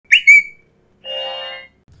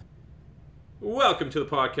Welcome to the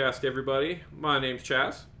podcast, everybody. My name's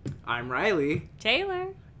Chaz. I'm Riley. Taylor.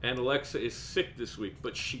 And Alexa is sick this week,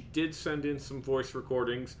 but she did send in some voice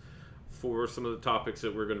recordings for some of the topics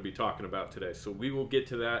that we're going to be talking about today. So we will get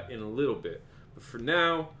to that in a little bit. But for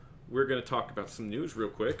now, we're going to talk about some news real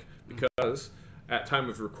quick because at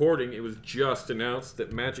time of recording, it was just announced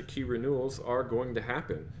that Magic Key renewals are going to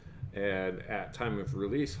happen. And at time of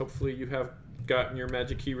release, hopefully you have gotten your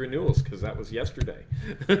Magic Key renewals because that was yesterday.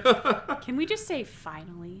 Can we just say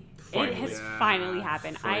finally? Finally. It has finally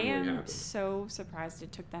happened. Finally I am happened. so surprised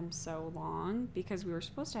it took them so long because we were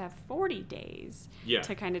supposed to have 40 days Yeah.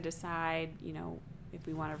 to kind of decide, if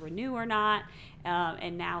we want to renew or not.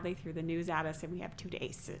 And now they threw the news at us and we have 2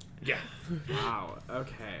 days. Yeah. Wow.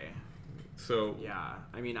 Okay. So Yeah.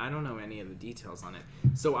 I mean, I don't know any of the details on it.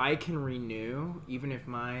 So I can renew even if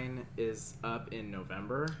mine is up in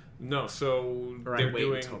November, no, so or they're I wait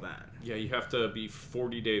doing until then. Yeah, you have to be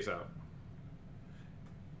 40 days out.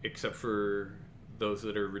 Except for those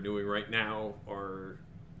that are renewing right now are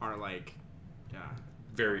Or like, yeah.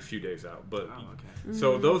 very few days out. But Oh, okay.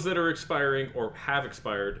 so those that are expiring or have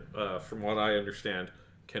expired, from what I understand,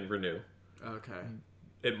 can renew. Okay.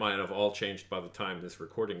 It might have all changed by the time this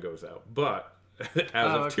recording goes out. But as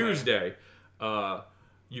of okay. Tuesday,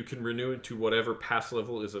 you can renew it to whatever pass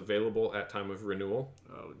level is available at time of renewal.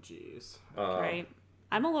 Oh, jeez. Right.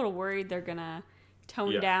 I'm a little worried they're going to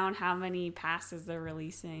tone Yeah. down how many passes they're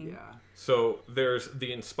releasing. Yeah. So there's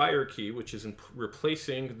the Inspire Key, which is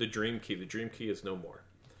replacing the Dream Key. The Dream Key is no more.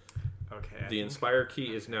 Okay. The Inspire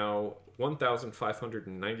Key is now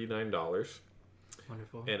 $1,599,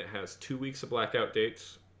 Wonderful. and it has 2 weeks of blackout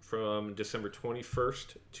dates from December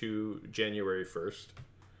 21st to January 1st.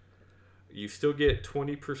 You still get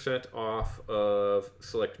 20% off of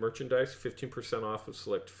select merchandise, 15% off of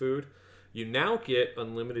select food. You now get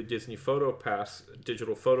unlimited Disney Photo Pass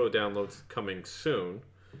digital photo downloads coming soon.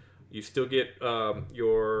 You still get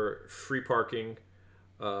your free parking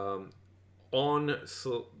at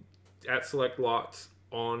select lots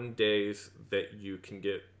on days that you can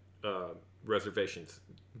get reservations.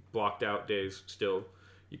 Blocked out days still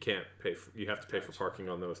you can't pay for, you have to pay for parking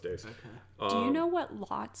on those days. Okay. Do you know what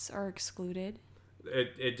lots are excluded?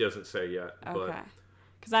 It doesn't say yet. Okay.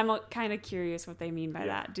 Because I'm kind of curious what they mean by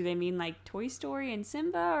that. Do they mean like Toy Story and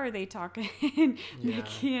Simba, or are they talking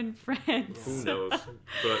Mickey and Friends? But who knows?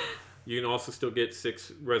 But you can also still get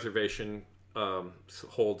 6 reservation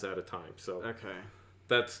holds at a time. So Okay.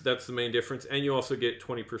 that's the main difference. And you also get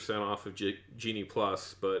 20% off of Genie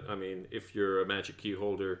Plus. But I mean, if you're a Magic Key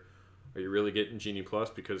holder, are you really getting Genie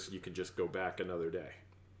Plus? Because you can just go back another day.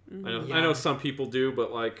 Mm-hmm. I know some people do,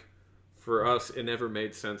 but like for us, it never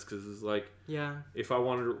made sense because it's like, Yeah. if I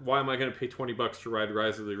wanted to, why am I going to pay $20 to ride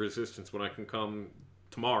Rise of the Resistance when I can come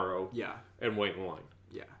tomorrow Yeah. and wait in line?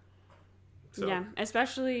 Yeah. So, Yeah,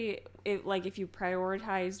 especially if you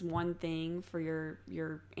prioritize one thing for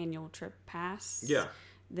your annual trip pass. Yeah.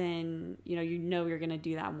 Then you're going to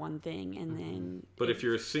do that one thing, and then. But if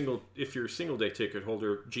you're a single day ticket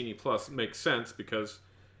holder, Genie Plus makes sense because,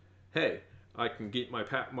 hey, I can get my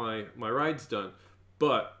rides done.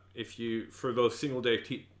 But for those single day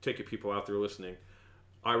ticket people out there listening,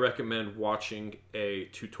 I recommend watching a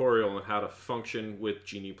tutorial on how to function with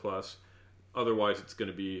Genie Plus. Otherwise, it's going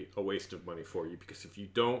to be a waste of money for you because if you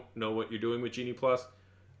don't know what you're doing with Genie Plus,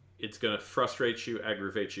 it's going to frustrate you,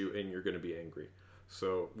 aggravate you, and you're going to be angry.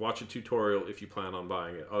 So watch a tutorial if you plan on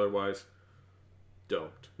buying it. Otherwise,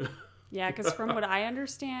 don't. Yeah, because from what I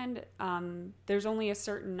understand, there's only a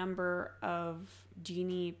certain number of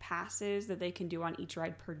Genie passes that they can do on each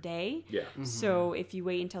ride per day. Yeah. So if you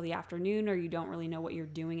wait until the afternoon or you don't really know what you're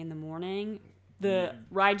doing in the morning, the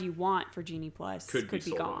ride you want for Genie Plus could be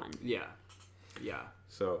sold gone. out. Yeah. Yeah.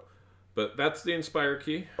 So, but that's the Inspire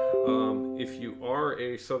Key. If you are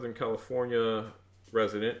a Southern California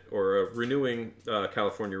resident or a renewing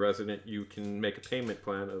California resident, you can make a payment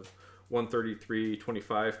plan of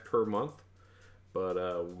 $133.25 per month. But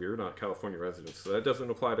we're not California residents, so that doesn't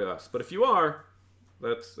apply to us. But if you are,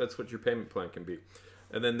 that's what your payment plan can be.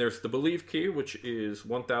 And then there's the Believe Key, which is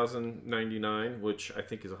 $1,099, which I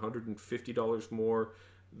think is $150 more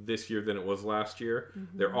this year than it was last year.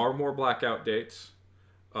 Mm-hmm. There are more blackout dates.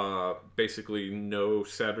 Basically, no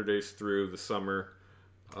Saturdays through the summer.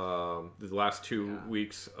 The last 2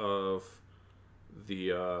 weeks of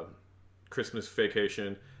the Christmas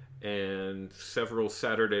vacation, and several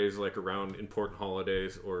Saturdays like around important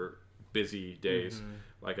holidays or busy days.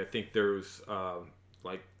 Like I think there's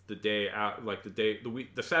like the day out, like the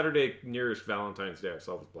Saturday nearest Valentine's Day I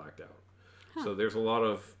saw was blacked out. So there's a lot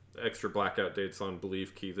of extra blackout dates on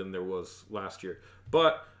Believe Key than there was last year.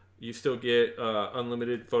 But You still get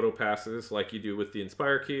unlimited photo passes like you do with the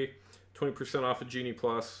Inspire Key, 20% off of Genie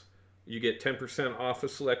Plus. You get 10% off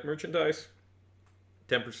of select merchandise,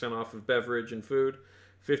 10% off of beverage and food,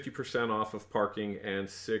 50% off of parking, and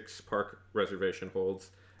 6 park reservation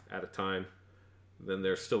holds at a time. Then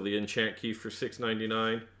there's still the Enchant Key for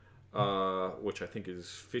 $6.99, which I think is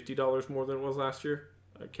 $50 more than it was last year.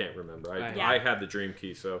 I can't remember. I had the Dream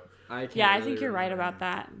Key, so... I think you're right about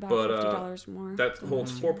that. About $50 more. That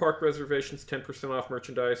holds 4 park reservations, 10% off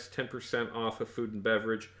merchandise, 10% off of food and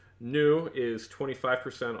beverage. New is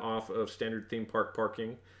 25% off of standard theme park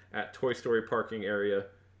parking at Toy Story parking area,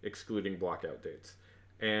 excluding blockout dates.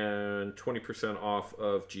 And 20% off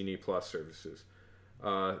of Genie Plus services.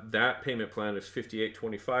 That payment plan is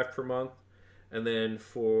 $58.25 per month. And then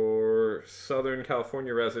for Southern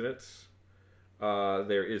California residents,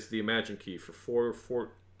 there is the Imagine Key for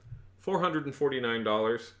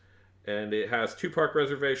 $449, and it has 2 park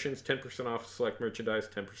reservations, 10% off select merchandise,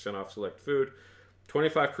 10% off select food,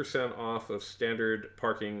 25% off of standard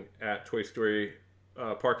parking at Toy Story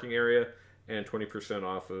parking area, and 20%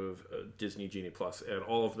 off of Disney Genie Plus, and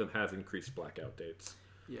all of them have increased blackout dates.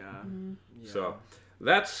 Yeah. So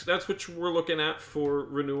that's what we're looking at for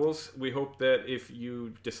renewals. We hope that if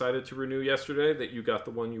you decided to renew yesterday, that you got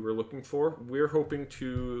the one you were looking for. We're hoping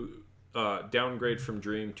to downgrade from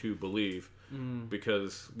Dream to Believe,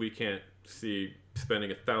 because we can't see spending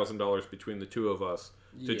 $1,000 between the two of us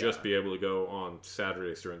to just be able to go on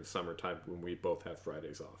Saturdays during the summertime when we both have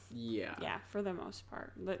Fridays off. Yeah, for the most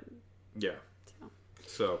part. But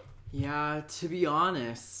so yeah, to be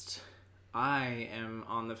honest, I am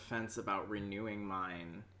on the fence about renewing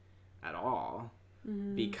mine at all,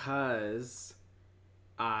 because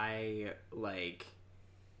I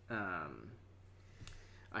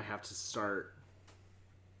I have to start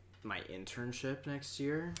my internship next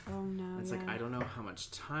year. Oh no. It's like I don't know how much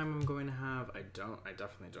time I'm going to have. I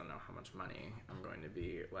definitely don't know how much money I'm going to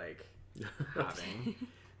be having.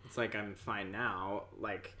 It's like I'm fine now,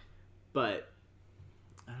 but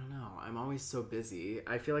I don't know. I'm always so busy.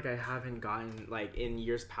 I feel like I haven't gotten in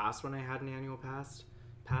years past when I had an annual pass.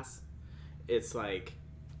 It's like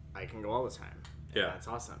I can go all the time. And that's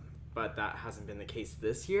awesome. But that hasn't been the case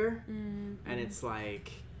this year, and it's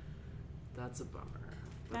like that's a bummer.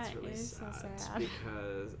 That's that really is sad, so sad.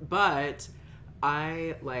 But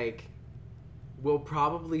I will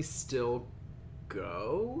probably still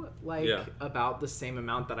go about the same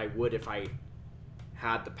amount that I would if I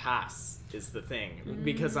had the pass is the thing,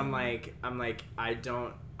 because I'm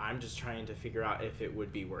just trying to figure out if it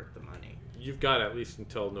would be worth the money. you've got at least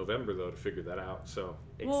until November though to figure that out. So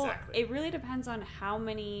well, it really depends on how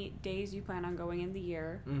many days you plan on going in the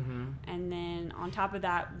year, and then on top of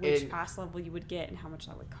that, which pass level you would get and how much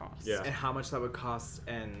that would cost. Yeah, and how much that would cost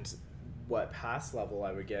and what pass level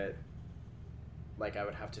I would get. Like, I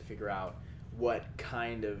would have to figure out what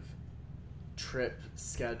kind of trip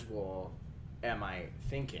schedule am I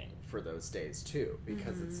thinking for those days too,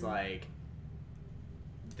 because it's like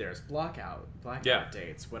there's blackout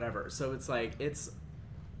dates, whatever. So it's like, it's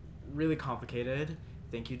really complicated.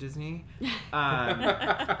 Thank you, Disney.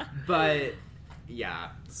 But yeah,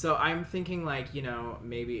 so I'm thinking like, you know,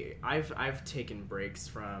 maybe I've taken breaks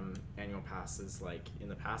from annual passes like in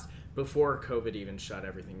the past before COVID even shut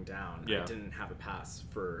everything down. I didn't have a pass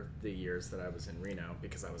for the years that I was in Reno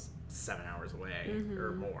because I was 7 hours away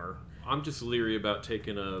or more. I'm just leery about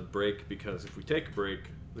taking a break because if we take a break,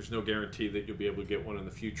 there's no guarantee that you'll be able to get one in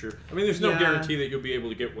the future. I mean, there's no guarantee that you'll be able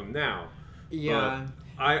to get one now. Yeah.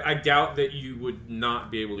 I doubt that you would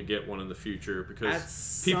not be able to get one in the future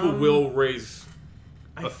because people will raise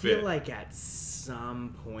a fit. I feel like at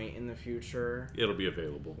some point in the future, it'll be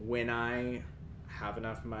available. When I have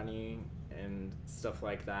enough money and stuff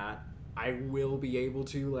like that, I will be able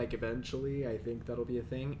to, like, eventually. I think that'll be a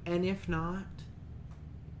thing. And if not,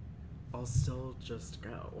 I'll still just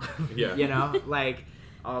go. Yeah. You know? Like,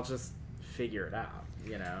 I'll just figure it out,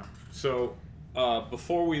 you know? So,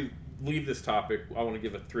 before we leave this topic, I want to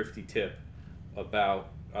give a thrifty tip about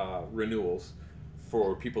renewals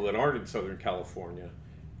for people that aren't in Southern California.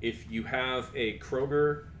 If you have a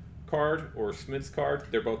Kroger card or Smith's card,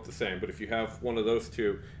 they're both the same, but if you have one of those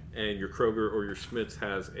two and your Kroger or your Smith's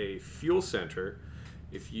has a fuel center,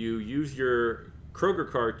 if you use your Kroger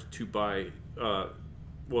card to buy, your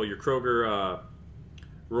Kroger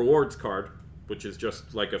rewards card, which is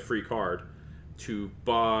just like a free card, to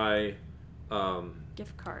buy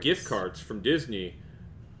gift cards from Disney,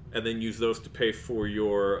 and then use those to pay for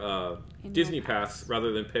your Disney Pass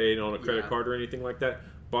rather than paying on a credit card or anything like that.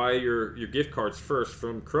 Buy your gift cards first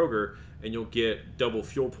from Kroger, and you'll get double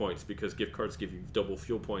fuel points because gift cards give you double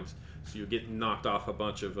fuel points. So you get knocked off a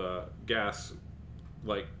bunch of gas,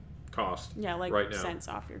 like cost. Yeah, like right now. cents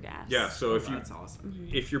off your gas. Yeah, so That's awesome.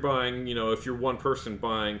 if you're buying, if you're one person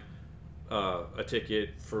buying a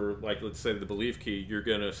ticket for, like, let's say the Believe Key, you're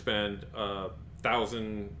gonna spend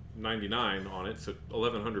 $1,099 on it, so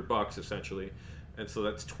 $1,100 essentially, and so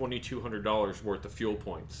that's $2,200 worth of fuel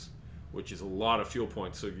points, which is a lot of fuel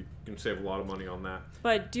points. So you can save a lot of money on that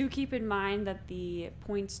But do keep in mind that the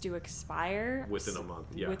points do expire within a month.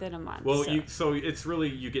 Yeah, Within a month. Well, so. so it's really,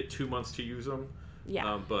 you get 2 months to use them.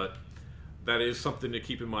 Yeah. But that is something to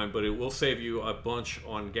keep in mind. But it will save you a bunch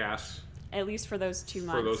on gas. At least for those 2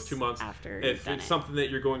 months. For those 2 months. After If you've done it's it. something that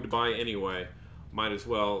you're going to buy anyway, might as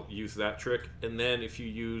well use that trick. And then if you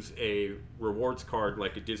use a rewards card,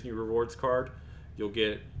 like a Disney rewards card, you'll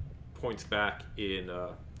get points back in,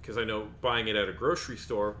 because I know buying it at a grocery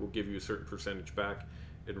store will give you a certain percentage back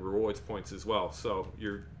in rewards points as well. So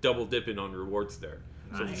you're double dipping on rewards there.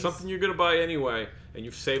 So if it's Nice. something you're going to buy anyway and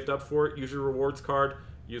you've saved up for it, use your rewards card,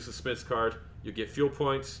 use the Smith's card, you'll get fuel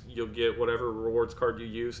points, you'll get whatever rewards card you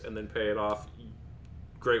use, and then pay it off.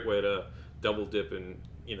 Great way to double dip and,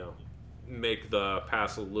 make the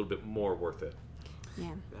pass a little bit more worth it.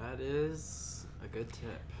 Yeah. That is a good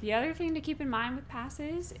tip. The other thing to keep in mind with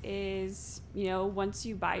passes is, once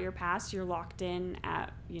you buy your pass, you're locked in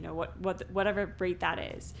at, whatever rate that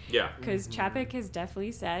is. Yeah. Because Chapek has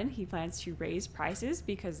definitely said he plans to raise prices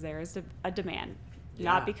because there is a demand.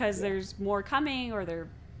 Yeah. Not because there's more coming or they're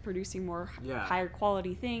producing more higher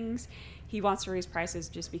quality things. He wants to raise prices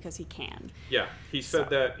just because he can. Yeah, he said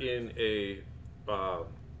that in a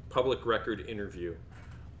public record interview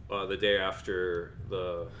the day after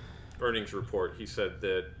the earnings report. He said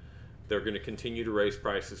that they're going to continue to raise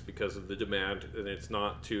prices because of the demand, and it's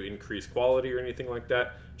not to increase quality or anything like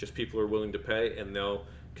that. Just people are willing to pay, and they'll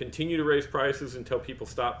continue to raise prices until people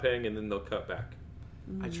stop paying, and then they'll cut back.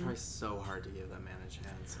 I try so hard to give that man a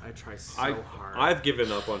chance. I try so hard. I've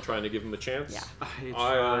given up on trying to give him a chance. Yeah. I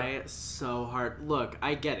try so hard. Look,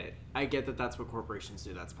 I get it. I get that that's what corporations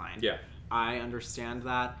do. That's fine. Yeah. I understand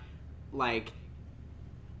that. Like,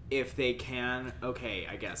 if they can, okay,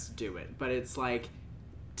 I guess do it. But it's like,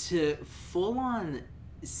 to full on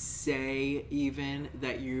say even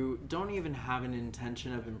that you don't even have an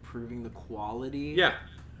intention of improving the quality. Yeah.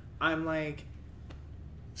 I'm like,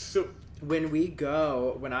 So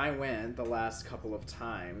when I went the last couple of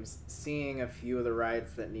times, seeing a few of the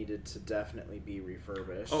rides that needed to definitely be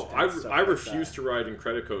refurbished. Oh, and stuff I like refuse that. to ride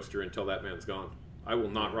Incredicoaster until that man's gone. I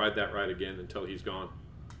will not ride that ride again until he's gone.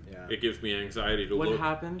 Yeah. It gives me anxiety to What look.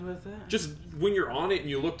 happened with it? Just when you're on it and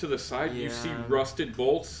you look to the side, you see rusted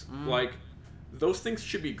bolts. Like, those things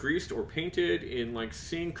should be greased or painted. And like,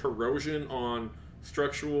 seeing corrosion on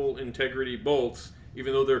structural integrity bolts,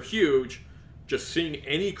 even though they're huge, just seeing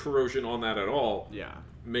any corrosion on that at all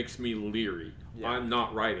makes me leery. Yeah. I'm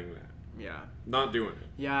not riding that. Yeah. Not doing it.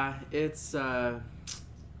 Yeah, it's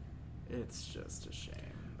just a shame.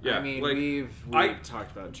 Yeah, I mean, like, we've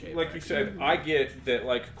talked about J. Like you said, I get that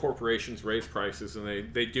like corporations raise prices and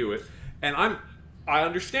they do it, and I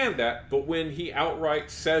understand that. But when he outright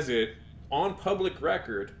says it on public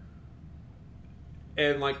record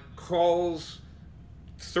and like calls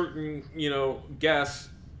certain guests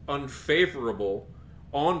unfavorable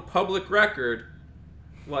on public record,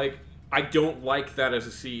 like, I don't like that as a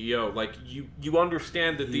CEO. Like, you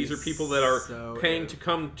understand that these are people that are so paying to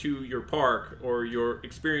come to your park or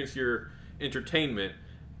experience your entertainment,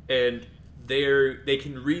 and they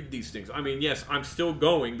can read these things. I mean, yes, I'm still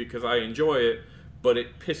going because I enjoy it, but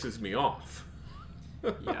it pisses me off.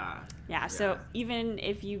 Yeah, so even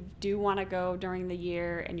if you do want to go during the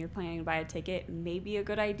year and you're planning to buy a ticket, maybe a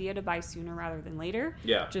good idea to buy sooner rather than later.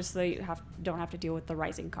 Yeah. Just so you don't have to deal with the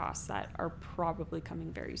rising costs that are probably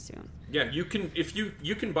coming very soon. Yeah, you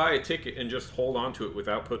can buy a ticket and just hold on to it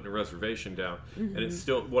without putting a reservation down, and it's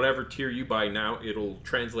still whatever tier you buy now, it'll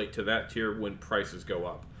translate to that tier when prices go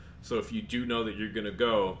up. So if you do know that you're going to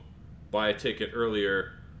go, buy a ticket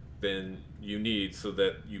earlier than you need so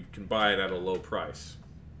that you can buy it at a low price.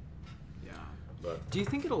 But Do you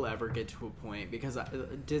think it'll ever get to a point, because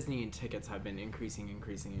Disney tickets have been increasing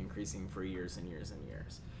for years and years and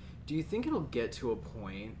years. Do you think it'll get to a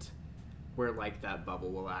point where like that bubble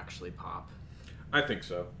will actually pop? I think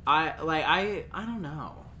so. I don't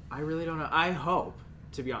know. I really don't know. I hope,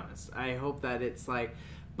 to be honest. I hope that it's like,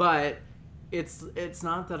 but it's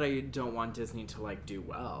not that I don't want Disney to like do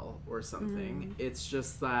well or something. It's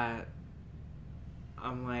just that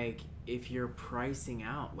I'm like, if you're pricing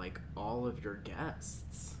out like all of your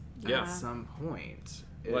guests at some point,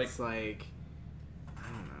 it's like I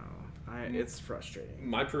don't know. It's frustrating.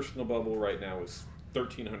 My personal bubble right now is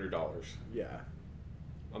 $1,300. Yeah.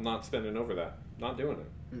 I'm not spending over that. Not doing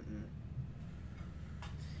it. Mm-mm.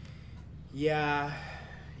 Yeah.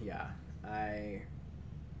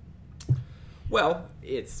 Well,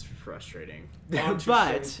 It's frustrating. On to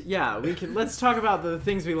But some- yeah, let's talk about the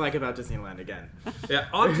things we like about Disneyland again. yeah.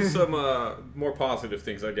 On to some more positive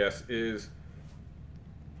things, I guess. Is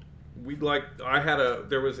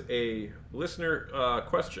there was a listener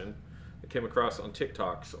question that came across on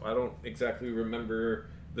TikTok, so I don't exactly remember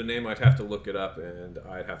the name. I'd have to look it up, and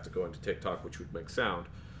I'd have to go into TikTok, which would make sound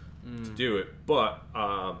to do it. But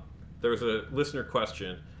there was a listener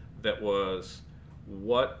question that was,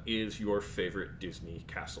 what is your favorite Disney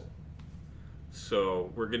castle?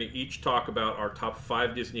 So we're going to each talk about our top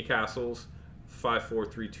 5 Disney castles. 5, 4,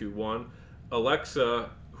 3, 2, 1. Alexa,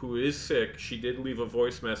 who is sick, she did leave a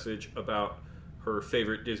voice message about her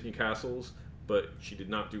favorite Disney castles, but she did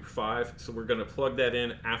not do 5. So we're going to plug that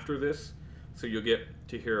in after this. So you'll get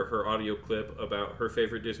to hear her audio clip about her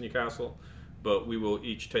favorite Disney castle. But we will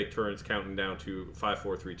each take turns counting down to 5,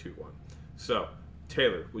 4, 3, 2, 1. So,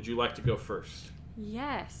 Taylor, would you like to go first?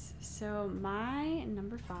 Yes. So my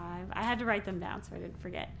number 5, I had to write them down so I didn't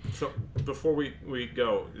forget. So before we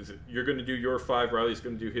go, you're going to do your 5, Riley's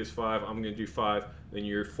going to do his 5, I'm going to do 5, then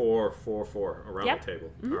you're 4, 4, 4 around Yep. the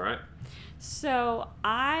table. Mm-hmm. All right? So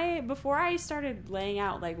before I started laying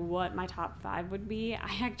out like what my top 5 would be,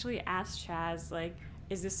 I actually asked Chaz, like,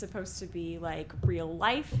 is this supposed to be like real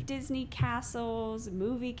life Disney castles,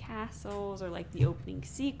 movie castles, or like the opening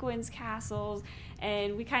sequence castles?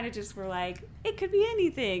 And we kind of just were like, it could be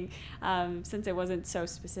anything, since it wasn't so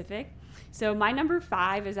specific. So my number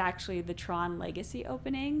 5 is actually the Tron Legacy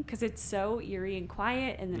opening, because it's so eerie and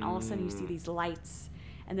quiet, and then all of a sudden you see these lights,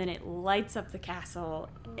 and then it lights up the castle,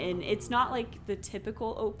 and it's not like the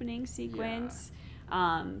typical opening sequence.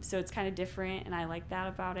 So it's kind of different, and I like that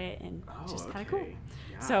about it, and just kind of cool.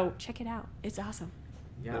 Yeah. So check it out. It's awesome.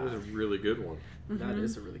 Yeah, That was a really good one. that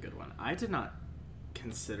is a really good one. I did not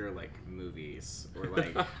consider like movies or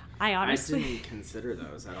like I honestly, I didn't consider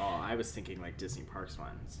those at all. I was thinking like Disney Parks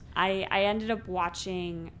ones. I ended up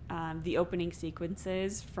watching the opening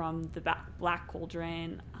sequences from the Black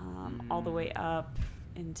Cauldron all the way up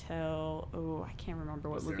until I can't remember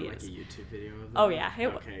what Was movie there it like is. a YouTube video of that? Oh yeah,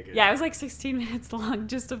 Okay, good. yeah, it was like 16 minutes long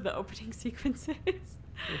just of the opening sequences.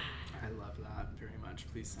 I love that very much.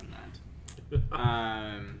 Please send that.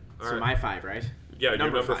 So right. my 5, right? Yeah, your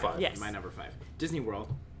number 5. Yes. My number 5. Disney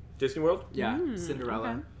World. Disney World? Yeah. Cinderella.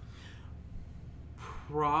 okay.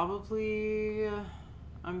 Probably,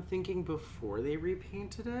 I'm thinking before they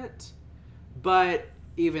repainted it, but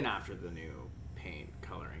even after the new paint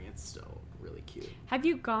coloring, it's still really cute. Have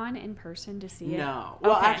you gone in person to see it? No.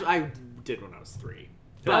 Well, Okay. actually, I did when I was 3.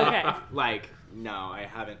 But, Okay. like, no, I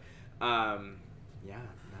haven't. Yeah,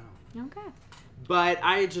 no. Okay. But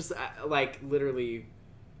I just, like, literally,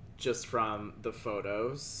 just from the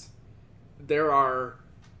photos, there are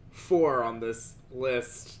 4 on this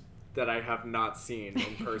list that I have not seen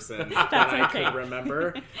in person that I okay. could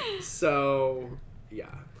remember. So, yeah.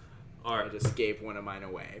 All I right. just gave one of mine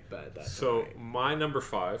away, but that's So alright. my number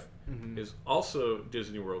 5 is also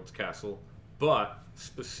Disney World's castle, but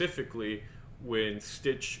specifically when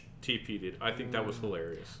Stitch TP'd it. I think that was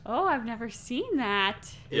hilarious. Oh, I've never seen that.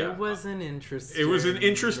 Yeah. It was an interesting It was an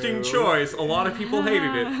interesting move. choice. A lot of people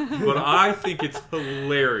hated it, but I think it's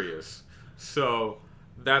hilarious. So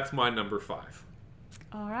that's my number 5.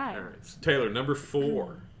 All right. All right, so Taylor, number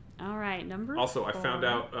 4. All right. Number Also, I 4. found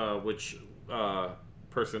out which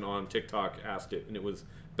person on TikTok asked it, and it was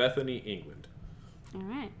Bethany England. All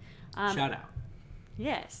right. Shout out.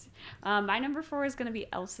 Yes. My number 4 is going to be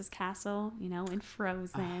Elsa's castle, in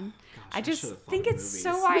Frozen. I just should've thought think of it's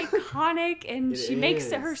so movies. iconic, and It she makes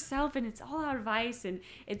it is. herself, and it's all out of ice, and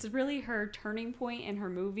it's really her turning point in her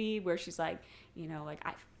movie where she's like, like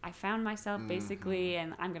I found myself basically,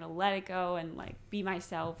 and I'm going to let it go and like be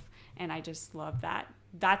myself, and I just love that.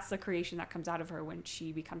 That's the creation that comes out of her when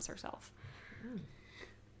she becomes herself.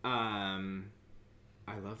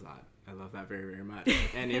 I love that. I love that very, very much.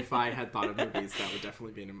 And if I had thought of movies, that would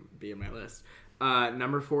definitely be in my list.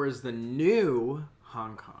 Number 4 is the new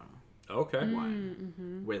Hong Kong Okay.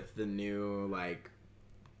 one with the new like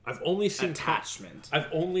I've only seen attachment. I've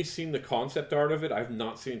only seen the concept art of it. I've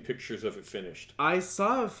not seen pictures of it finished. I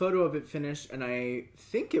saw a photo of it finished, and I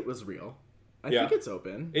think it was real. I Yeah. think it's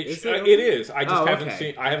open. It open? is. I just Oh, haven't okay.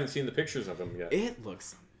 seen. I haven't seen the pictures of them yet. It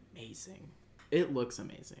looks amazing. It looks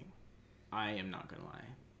amazing. I am not gonna lie.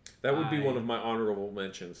 That would be one of my honorable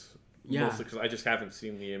mentions. Yeah. Mostly because I just haven't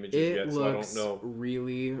seen the images It yet, so I looks don't know.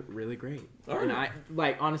 really, really great. All And right.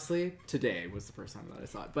 I honestly, today was the first time that I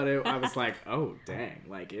saw it, but I was like, oh dang,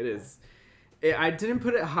 like it is. I didn't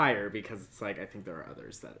put it higher because it's like I think there are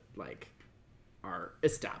others that like are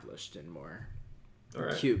established and more All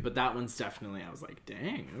right. cute, but that one's definitely. I was like,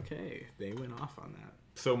 dang, okay, they went off on that.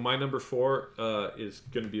 So my number 4 is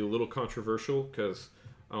going to be a little controversial because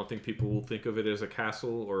I don't think people will think of it as a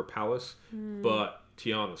castle or a palace, but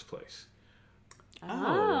Tiana's place. Oh,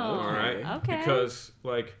 All right. okay. Because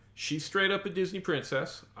like she's straight up a Disney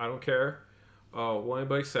princess. I don't care what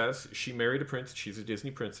anybody says. She married a prince. She's a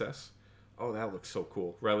Disney princess. Oh, that looks so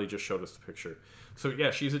cool. Riley just showed us the picture. So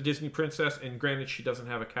yeah, she's a Disney princess, and granted, she doesn't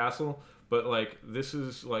have a castle, but like this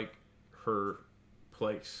is like her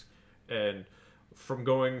place. And from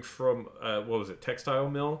going from textile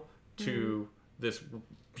mill to this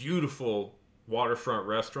beautiful waterfront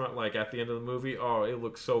restaurant, like at the end of the movie, oh, it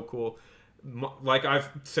looks so cool. Like I've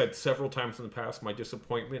said several times in the past, my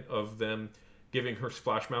disappointment of them giving her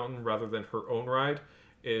Splash Mountain rather than her own ride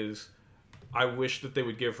is I wish that they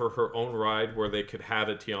would give her her own ride where they could have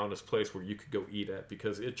a Tiana's place where you could go eat at,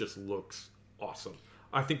 because it just looks awesome.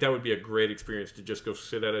 I think that would be a great experience to just go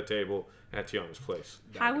sit at a table at Tiana's place.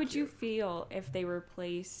 How would you feel if they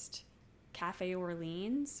replaced Cafe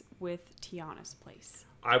Orleans with Tiana's place?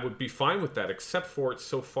 I would be fine with that, except for it's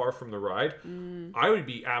so far from the ride. I would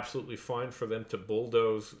be absolutely fine for them to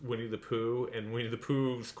bulldoze Winnie the Pooh and Winnie the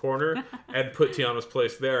Pooh's Corner and put Tiana's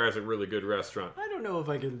place there as a really good restaurant. I don't know if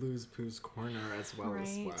I could lose Pooh's Corner as well as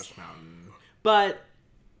Right. Splash Mountain, but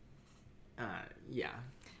yeah.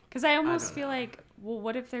 Because I almost don't feel know. like, well,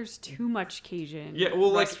 what if there's too much Cajun? Yeah, well,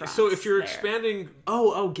 like, restaurants so if you're there? expanding...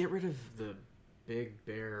 Oh, get rid of the Big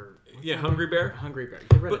Bear. what's Yeah, that Hungry name? Bear? Hungry Bear.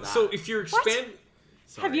 Get rid of But that. so if you're expanding...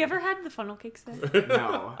 Have you ever had the funnel cakes there?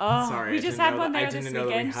 No. Oh, sorry. we I just didn't had know one that- there I this didn't know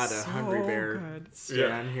that we weekend. had a Hungry So Bear good.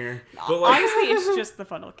 stand here. But like, Honestly, it's just the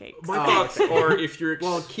funnel cakes. my Oh, thoughts are if you're...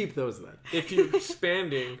 Well, keep those then. if you're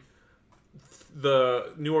expanding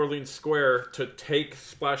the New Orleans Square to take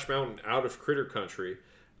Splash Mountain out of Critter Country,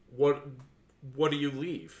 what do you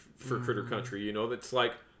leave for Critter Country? You know, that's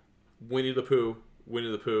like Winnie the Pooh,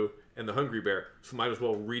 and the Hungry Bear. So might as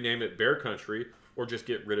well rename it Bear Country or just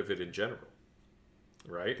get rid of it in general.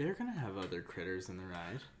 Right? They're gonna have other critters in the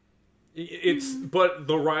ride. It's but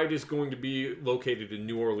the ride is going to be located in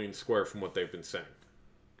New Orleans Square from what they've been saying.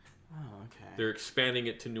 Oh, okay. They're expanding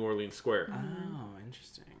it to New Orleans Square. Oh,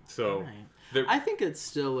 interesting. So, Alright. they're- I think it's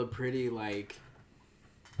still a pretty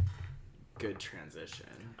good transition.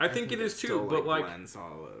 I think it is too, still, but, like, blends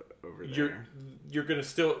all over you're there. you're gonna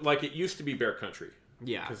still like it used to be Bear Country.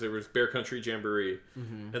 Yeah. Because there was Bear Country Jamboree,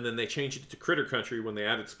 and then they changed it to Critter Country when they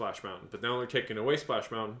added Splash Mountain. But now they're taking away Splash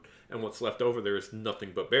Mountain, and what's left over there is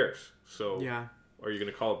nothing but bears. So, Yeah. are you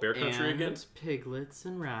going to call it Bear Country and again? piglets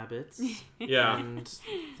and rabbits Yeah. and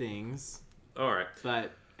things. All right.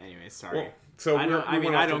 But anyway, sorry. Well, so I we're- don't, we I mean,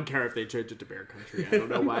 went I off don't the- care if they change it to Bear Country. I don't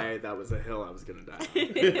know why that was a hill I was gonna die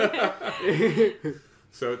on.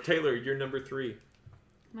 So Taylor, you're number 3.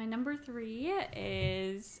 My number 3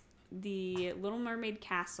 is the Little Mermaid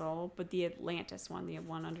Castle, but the Atlantis one, the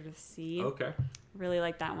one under the sea. Okay. Really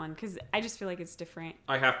like that one because I just feel like it's different.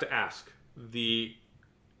 I have to ask, the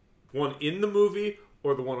one in the movie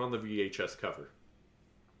or the one on the VHS cover?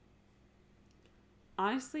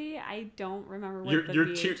 Honestly, I don't remember what You're the you're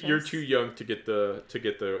VHS... too young to get the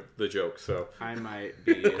joke. So I might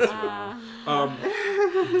be as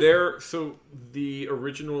well. so the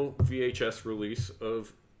original VHS release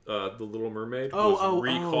of The Little Mermaid Oh, was oh,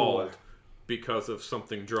 recalled because of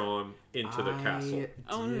something drawn into the castle.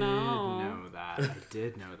 Oh, did no. know that. I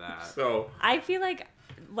did know that. So I feel like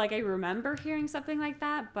I remember hearing something like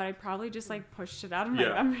that, but I probably just pushed it out of my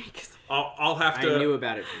Yeah. memory. 'Cause... I'll have I to knew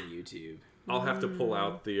about it from YouTube. I'll have to pull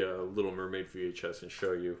out the Little Mermaid VHS and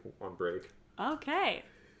show you on break. Okay.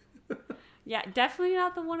 Yeah, definitely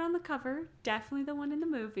not the one on the cover. Definitely the one in the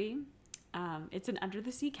movie. It's an under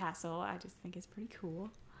the sea castle. I just think it's pretty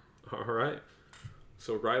cool. All right.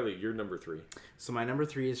 So Riley, you're number 3. So my number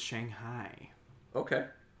 3 is Shanghai. Okay.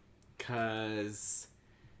 Because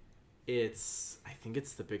I think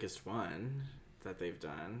it's the biggest one that they've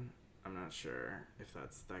done. I'm not sure if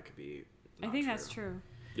that could be. I think that's true.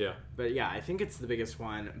 Yeah. But yeah, I think it's the biggest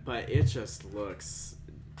one. But it just looks.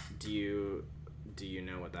 Do you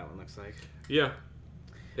know what that one looks like? Yeah.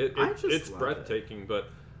 I just It's love breathtaking, but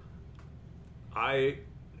I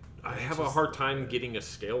have a just hard love time it. getting a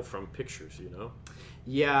scale from pictures, you know?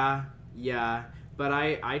 Yeah. But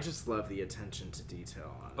I just love the attention to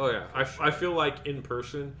detail on it. Oh yeah. for sure. I feel like in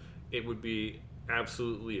person it would be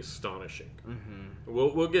absolutely astonishing. Mm-hmm.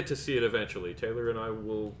 We'll get to see it eventually. Taylor and I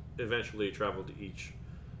will eventually travel to each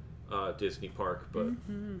Disney park, but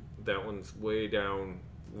that one's way down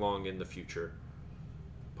long in the future,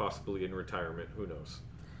 possibly in retirement. Who knows?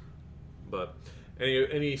 But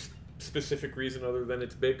any specific reason other than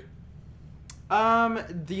it's big?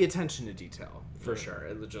 The attention to detail, for sure.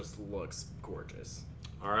 It just looks gorgeous.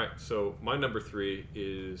 All right, so my number 3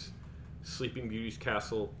 is Sleeping Beauty's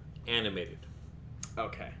castle animated.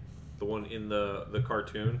 Okay. The one in the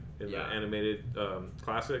cartoon, in the animated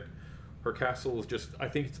classic. Her castle is just, I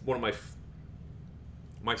think it's one of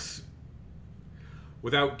my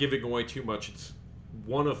without giving away too much, it's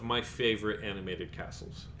one of my favorite animated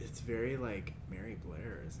castles. It's very like Mary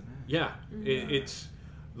Blair, isn't it? Yeah, it's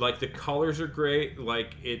like the colors are great.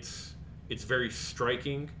 Like it's very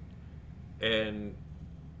striking, and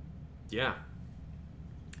yeah,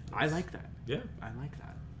 I like that. Yeah, I like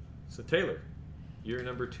that. So Taylor, you're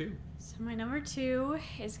number 2. So my number 2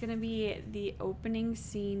 is going to be the opening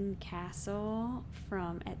scene castle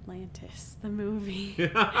from Atlantis, the movie,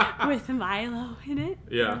 with Milo in it.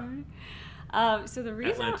 Yeah. So the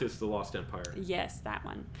reason Atlantis, the Lost Empire. Yes, that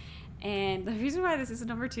one. And the reason why this is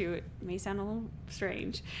number 2, it may sound a little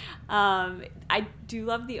strange. I do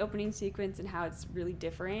love the opening sequence and how it's really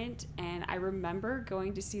different. And I remember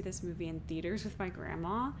going to see this movie in theaters with my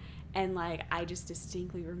grandma. And, like, I just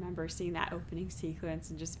distinctly remember seeing that opening sequence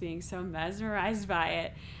and just being so mesmerized by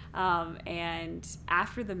it. And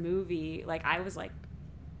after the movie, like, I was, like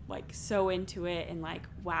so into it and like,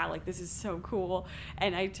 wow, like this is so cool.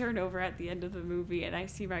 And I turn over at the end of the movie and I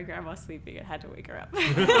see my grandma sleeping and had to wake her up.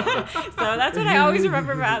 So that's what I always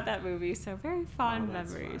remember about that movie. So very fond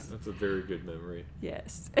memories. That's a very good memory.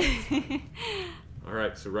 Yes. All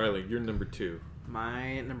right, so Riley, you're number 2.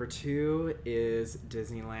 My number 2 is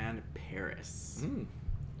Disneyland Paris.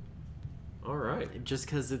 All right. Just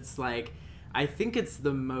because it's like, I think it's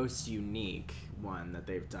the most unique one that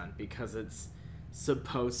they've done because it's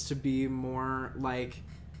supposed to be more like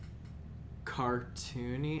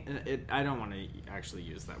cartoony. I don't want to actually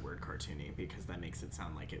use that word cartoony because that makes it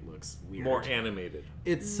sound like it looks weird. More animated.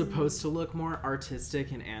 It's supposed to look more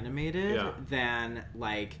artistic and animated than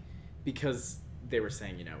like, because they were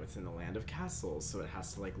saying, you know, it's in the land of castles, so it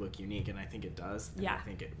has to like look unique, and I think it does. And I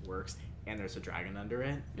think it works. And there's a dragon under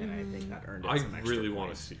it, and I think that earned it some extra really points.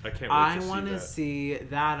 want to see. I can't wait I to see that. want to see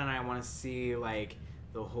that, and I want to see like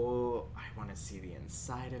the whole. I want to see the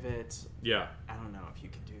inside of it. Yeah. I don't know if you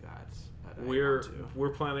can do that. But We're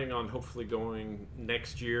planning on hopefully going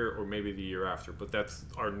next year or maybe the year after, but that's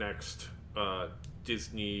our next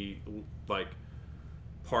Disney like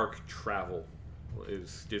park travel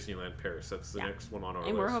is Disneyland Paris. That's the next one on our list.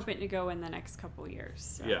 And we're hoping to go in the next couple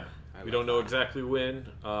years. So. Yeah. We don't know exactly when.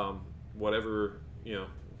 Whatever, you know,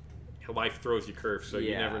 life throws you curves, so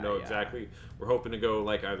you never know exactly. We're hoping to go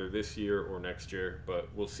like either this year or next year, but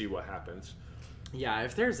we'll see what happens. Yeah,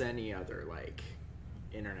 if there's any other like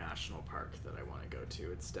international park that I want to go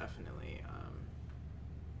to, it's definitely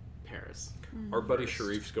Paris. Our buddy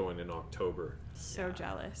Sharif's going in October. So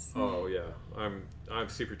jealous. Oh yeah, I'm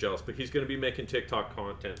super jealous, but he's going to be making TikTok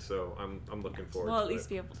content, so I'm looking forward. We'll to at least it.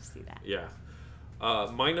 be able to see that. Yeah.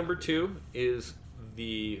 My number 2 is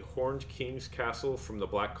the Horned King's Castle from the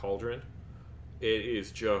Black Cauldron. It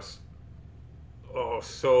is just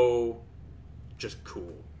so just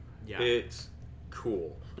cool. Yeah. It's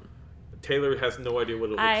cool. Taylor has no idea what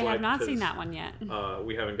it looks like. I have not seen that one yet.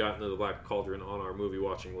 We haven't gotten to the Black Cauldron on our movie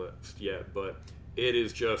watching list yet, but it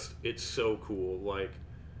is just, it's so cool. Like,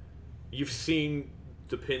 you've seen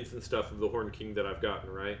the pins and stuff of the Horned King that I've gotten,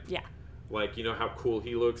 right? Yeah. Like, you know how cool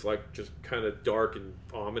he looks, like just kind of dark and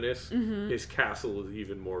ominous. Mm-hmm. His castle is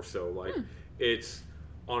even more so. Like, it's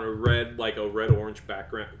on a red-orange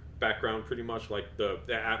background, pretty much. Like the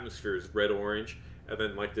atmosphere is red-orange, and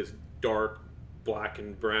then like this dark black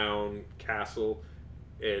and brown castle,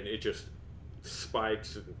 and it just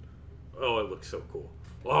spikes, and it looks so cool.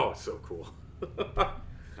 Oh, it's so cool.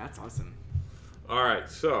 That's awesome. All right,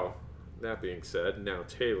 so that being said, now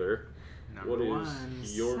Taylor. What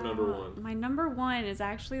is your number 1? My number 1 is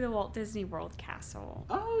actually the Walt Disney World Castle.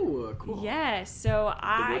 Oh, cool. Yes, so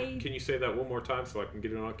Can you say that one more time so I can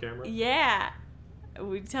get it on camera? Yeah.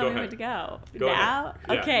 Tell me when to go. Now? Ahead.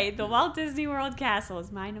 Yeah. Okay, the Walt Disney World Castle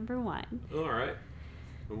is my number 1. All right.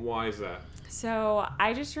 And why is that? So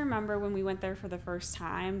I just remember when we went there for the first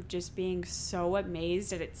time just being so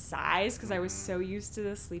amazed at its size because I was so used to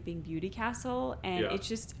the Sleeping Beauty Castle, and it's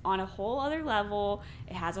just on a whole other level.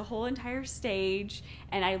 It has a whole entire stage,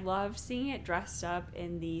 and I love seeing it dressed up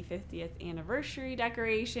in the 50th anniversary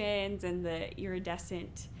decorations and the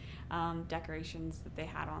iridescent decorations that they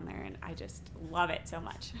had on there, and I just love it so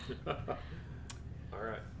much. All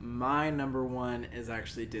right. My number one is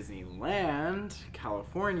actually Disneyland,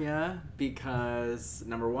 California, because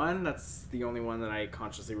number one, that's the only one that I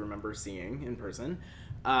consciously remember seeing in person.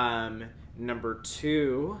 Number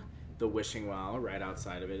two, the Wishing Well right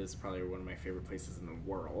outside of it is probably one of my favorite places in the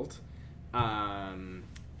world. And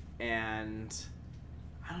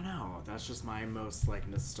I don't know, that's just my most like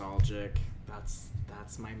nostalgic. That's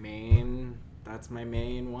my main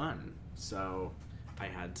one. So I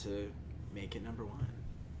had to make it number one.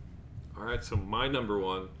 All right, so my number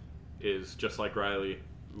one is just like Riley.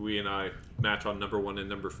 We and I match on number one and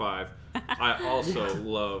number 5. I also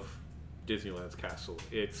love Disneyland's castle.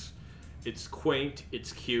 It's quaint,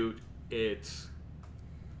 it's cute, it's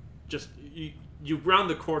just you round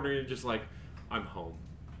the corner and you're just like, I'm home.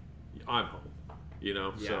 You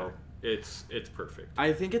know, Yeah. so it's perfect.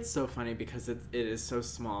 I think it's so funny because it is so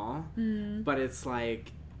small, but it's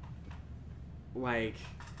like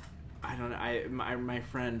I don't know. My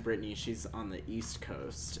friend Brittany, she's on the East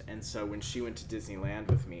Coast, and so when she went to Disneyland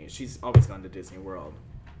with me, she's always gone to Disney World,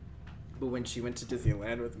 but when she went to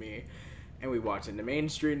Disneyland with me, and we walked into Main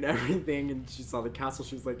Street and everything, and she saw the castle,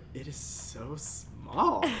 she was like, "It is so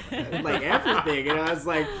small, like everything," and I was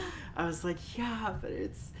like, "Yeah, but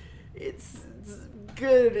it's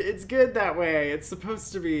good. It's good that way. It's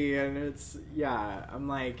supposed to be, and I'm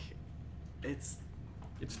like, it's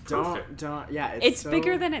perfect. It's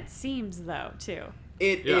Bigger than it seems, though, too.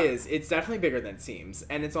 It is. It's definitely bigger than it seems.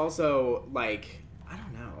 And it's also, like, I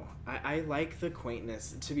don't know. I like the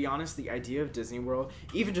quaintness. To be honest, the idea of Disney World,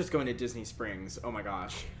 even just going to Disney Springs, oh my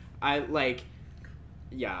gosh.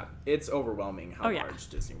 It's overwhelming how large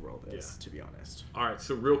Disney World is, to be honest. All right,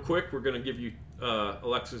 so real quick, we're going to give you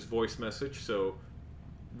Alexa's voice message, so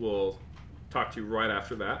we'll talk to you right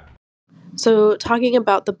after that. So, talking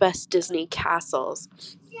about the best Disney castles,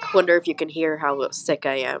 wonder if you can hear how sick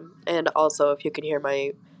I am, and also if you can hear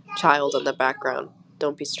my child in the background.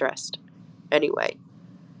 Don't be stressed. Anyway,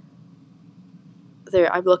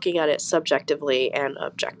 I'm looking at it subjectively and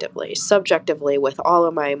objectively. Subjectively, with all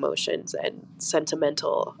of my emotions and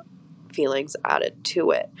sentimental feelings added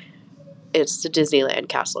to it, it's the Disneyland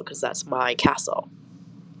castle, because that's my castle.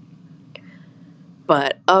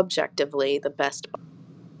 But objectively, the best.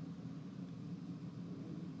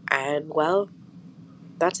 And, well,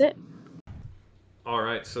 that's it. All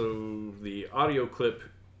right, so the audio clip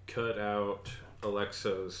cut out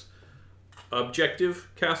Alexa's objective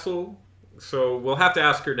castle. So we'll have to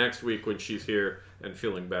ask her next week when she's here and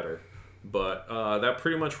feeling better. But that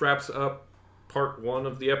pretty much wraps up part 1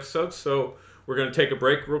 of the episode. So we're going to take a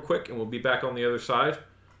break real quick, and we'll be back on the other side.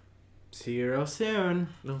 See you real soon.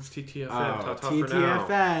 No, it's TTFN. Oh, Ta-ta for now.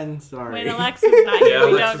 TTFN. Sorry. When Alexa's not here, Yeah,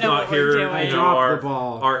 we Alexa's don't know not what here. we're doing. You know, Dropped the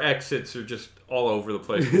ball. our exits are just all over the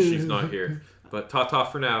place because she's not here. But ta-ta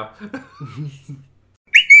for now.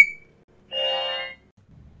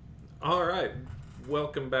 All right.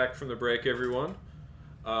 Welcome back from the break, everyone.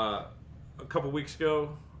 A couple weeks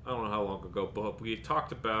ago, I don't know how long ago, but we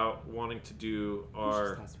talked about wanting to do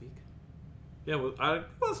our... Last week. Yeah, it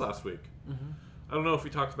was last week. Mm-hmm. I don't know if we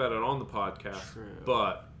talked about it on the podcast, True.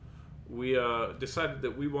 but we decided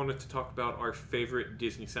that we wanted to talk about our favorite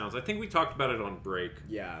Disney sounds. I think we talked about it on break.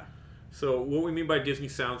 Yeah. So what we mean by Disney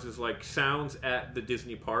sounds is like sounds at the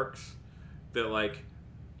Disney parks that like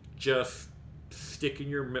just stick in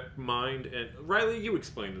your mind. And Riley, you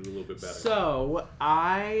explained it a little bit better. So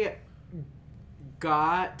I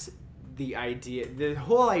got the idea. The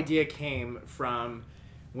whole idea came from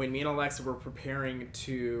when me and Alexa were preparing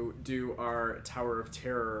to do our Tower of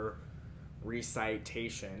Terror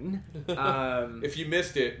recitation. If you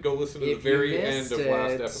missed it, go listen to the If you very end missed of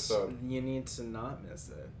last it, episode. You need to not miss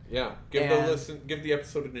it. Yeah, give the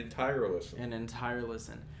episode an entire listen. An entire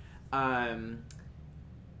listen.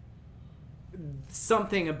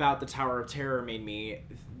 Something about the Tower of Terror made me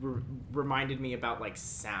reminded me about like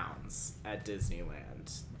sounds at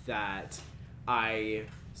Disneyland that I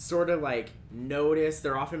sort of like notice.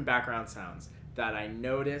 They're often background sounds that I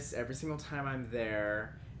notice every single time I'm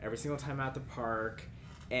there, every single time I'm at the park,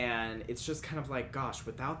 and it's just kind of like, gosh,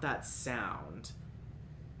 without that sound,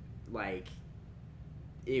 like,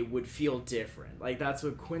 it would feel different. Like, that's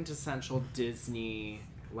what quintessential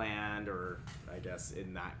Disneyland, or I guess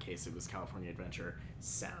in that case it was California Adventure,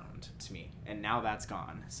 sound to me. And now that's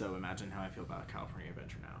gone. So imagine how I feel about California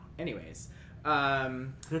Adventure now. Anyways,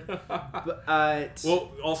 well,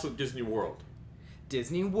 also Disney World.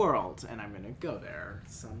 Disney World, and I'm gonna go there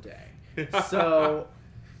someday. So,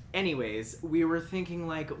 anyways, we were thinking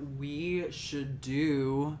like we should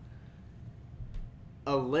do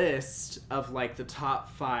a list of like the top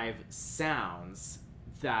 5 sounds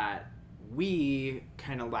that we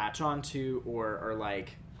kind of latch onto or are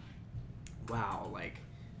like, wow, like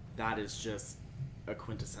that is just a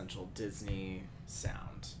quintessential Disney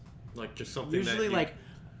sound. Like just something Usually that like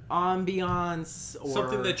ambiance or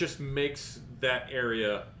something that just makes that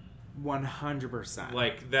area 100%.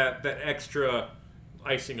 like that extra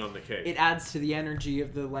icing on the cake. It adds to the energy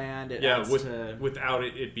of the land. It yeah, adds to... without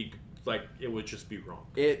it, it'd be like it would just be wrong.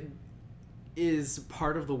 It is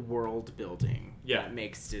part of the world building Yeah. that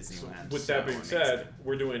makes Disneyland. With so that being said,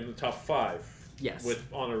 we're doing the top 5. Yes. With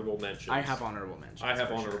honorable mentions. I have honorable mentions. I have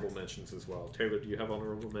for honorable sure. mentions as well. Taylor, do you have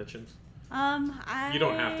honorable mentions? You You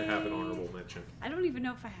don't have to have an honorable mention. I don't even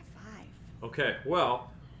know if I have 5. Okay, well,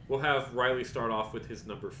 we'll have Riley start off with his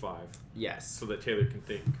number 5 Yes. so that Taylor can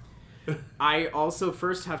think. I also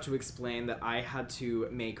first have to explain that I had to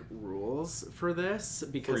make rules for this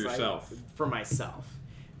because For yourself. for myself,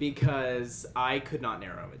 because I could not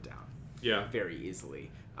narrow it down Yeah. very easily.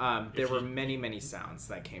 There If were you- many sounds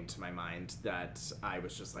that came to my mind that I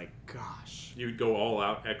was just like, gosh, You'd go all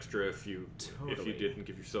out extra if you Totally. didn't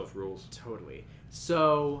give yourself rules. totally.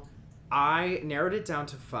 So I narrowed it down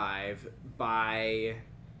to 5 by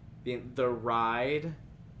the ride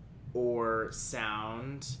or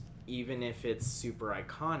sound, even if it's super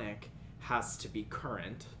iconic, has to be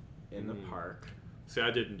current in the park. See, I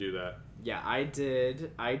didn't do that. Yeah, I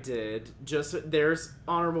did. Just there's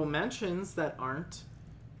honorable mentions that aren't,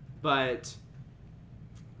 but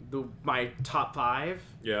my top 5,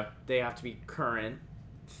 Yeah. they have to be current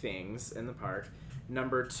things in the park.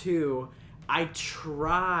 Number 2, I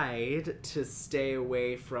tried to stay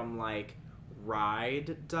away from like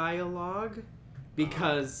ride dialogue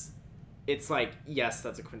because it's like, yes,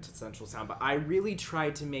 that's a quintessential sound, but I really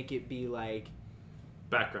tried to make it be like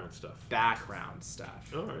Background stuff. background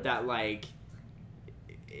stuff Alright. that like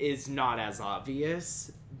is not as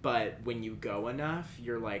obvious, but when you go enough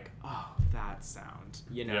you're like, oh, that sound,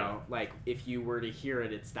 you know. Yeah. Like if you were to hear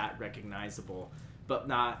it, it's that recognizable, but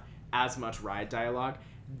not as much ride dialogue.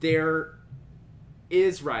 There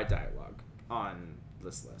is ride dialogue on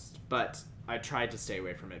this list, but I tried to stay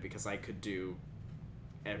away from it because I could do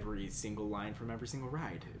every single line from every single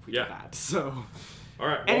ride if we Yeah. did that. So All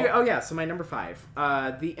right. anyway, Well, oh yeah, so my number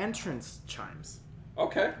 5, the entrance chimes.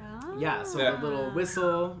 okay. Yeah, so Yeah. the little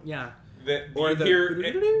whistle, yeah. Or you the- hear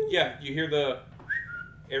yeah, you hear the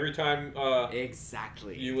every time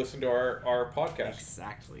Exactly. you listen to our podcast.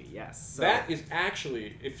 Exactly, yes. So, That is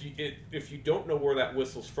actually, if you don't know where that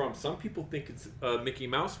whistle's from, some people think it's a Mickey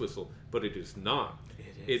Mouse whistle, but it is not.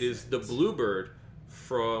 It is the Bluebird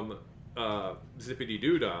from Zippity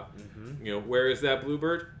Doo Dah. Mm-hmm. You know, where is that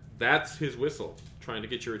Bluebird? That's his whistle, trying to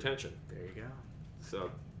get your attention. There you go.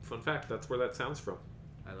 So, fun fact, that's where that sounds from.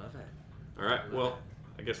 I love it. All right, well,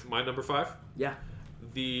 I guess my number 5? Yeah.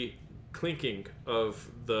 The clinking of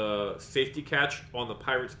the safety catch on the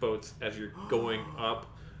pirates' boats as you're going up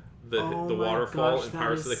the Oh my waterfall gosh, in that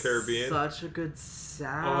Pirates of is the Caribbean. Such a good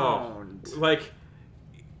sound. Like,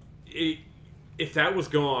 if that was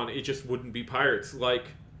gone, it just wouldn't be Pirates. Like,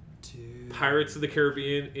 Dude. Pirates of the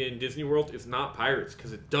Caribbean in Disney World is not Pirates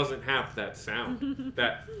because it doesn't have that sound.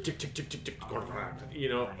 That tick, tick, tick, tick, tick, you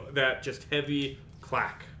know, that just heavy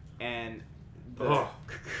clack. And the, Oh.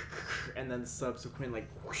 and then subsequent like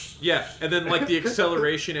whoosh. Yeah, and then like the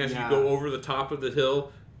acceleration as Yeah. you go over the top of the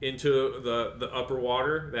hill into the upper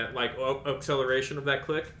water, that like acceleration of that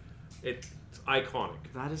click, it's iconic.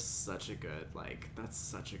 That is such a good, that's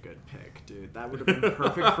such a good pick, dude. That would have been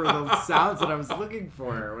perfect for the sounds that I was looking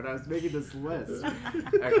for when I was making this list.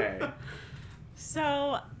 Okay.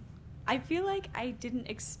 So, I feel like I didn't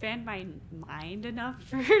expand my mind enough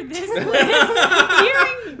for this list.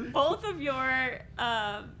 Hearing both of your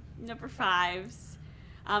number 5s.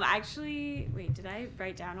 Actually, wait, did I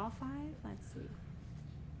write down all 5? Let's see.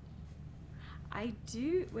 I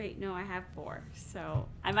do. Wait, no, I have 4. So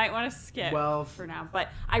I might want to skip Well, for now. But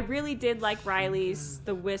I really did like Riley's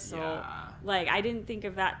The Whistle. Yeah. Like, I didn't think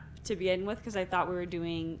of that to begin with because I thought we were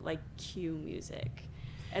doing like cue music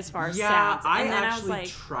as far as sounds. I And then actually I was like,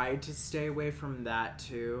 tried to stay away from that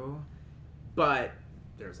too, but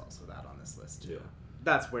there's also that on this list too. Yeah.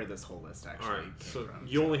 That's where this whole list actually All right, came so from.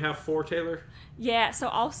 you only have 4, Taylor? yeah, so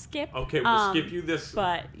I'll skip. Okay, we'll skip you this.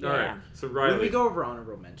 But, yeah. All right, so Riley. When we go over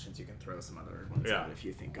honorable mentions, you can throw some other ones Yeah. out if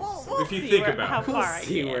you think of We'll some. If you see think where- about how it. far We'll I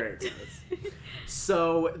see get. where it goes.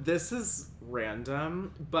 So this is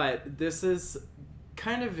random, but this is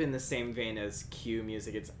kind of in the same vein as cue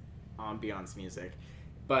music. It's ambiance music,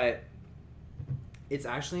 but it's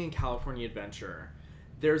actually in California Adventure.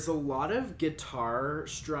 there's a lot of guitar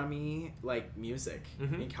strummy like music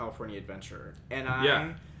in California Adventure, and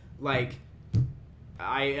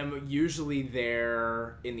I am usually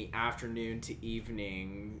there in the afternoon to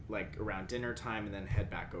evening, like around dinner time, and then head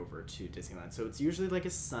back over to Disneyland. So it's usually like a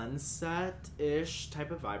sunset-ish type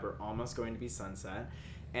of vibe, or almost going to be sunset.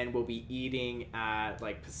 And we'll be eating at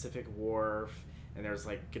like Pacific Wharf, and there's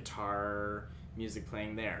like guitar music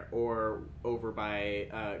playing there. Or over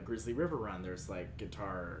by Grizzly River Run, there's like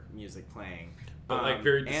guitar music playing. But like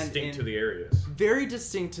very distinct to the areas. Very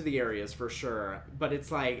distinct to the areas for sure. But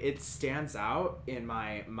it's like it stands out in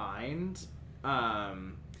my mind.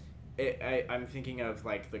 I'm thinking of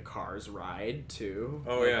like the Cars ride too.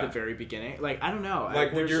 Oh, like, yeah. the very beginning. Like I don't know.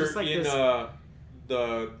 Like when you're just, like, in this...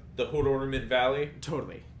 the Hood Ornament Valley.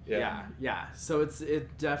 Totally. Yeah. Yeah. So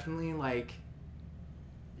it definitely like.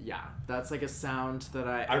 Yeah, that's like a sound that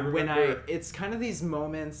I remember. It's kind of these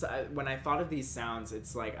moments, when I thought of these sounds,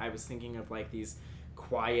 it's like I was thinking of like these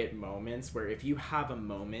quiet moments where if you have a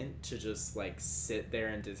moment to just like sit there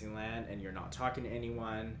in Disneyland and you're not talking to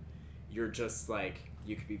anyone, you're just like,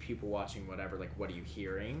 you could be people watching, whatever, like what are you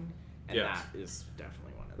hearing? And that is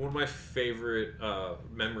definitely one of them. One of my favorite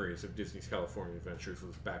memories of Disney's California Adventures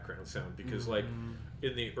was background sound, because like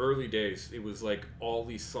in the early days it was like all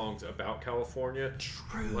these songs about California.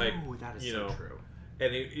 True. Like, that is you so know, true.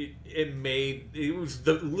 And it was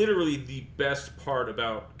literally the best part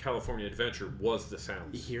about California Adventure was the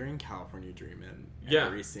sounds. Hearing California Dreamin'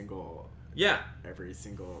 every single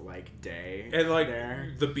like day, and like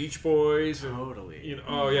there. the Beach Boys, and, Totally. you know,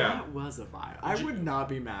 oh yeah, that was a vibe. I would not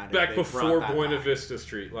be mad back if they before brought that Buena back. Vista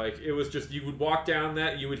Street. Like it was just, you would walk down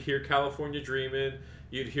that, you would hear California Dreamin',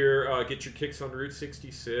 you'd hear Get Your Kicks on Route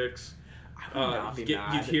 66. I would not be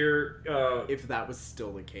mad You'd hear if that was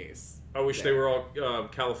still the case. I wish they were all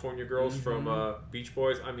California girls from Beach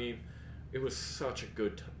Boys. I mean, it was such a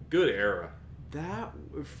good era. That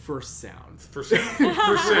for sound. For sound.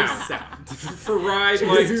 For rides,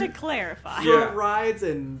 Just like to clarify. Yeah. For rides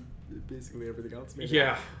and basically everything else. Maybe.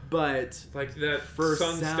 Yeah. But like that for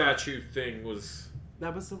sun sound, statue thing was.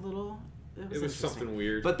 That was a little. It was something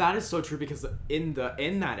weird. But that is so true, because in that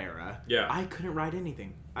era, I couldn't ride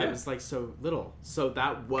anything. I was like so little. So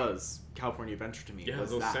that was California Adventure to me. Yeah,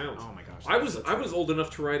 was those that. sounds. Oh my gosh. I was old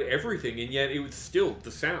enough to ride everything, and yet it was still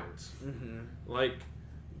the sounds. Mm-hmm. Like,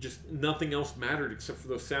 just nothing else mattered except for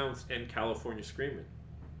those sounds and California screaming.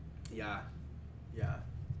 Yeah.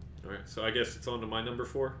 All right, so I guess it's on to my number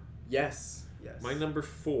 4. Yes. My number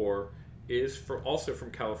 4 is also from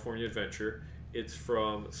California Adventure. It's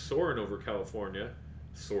from Soarin' Over California,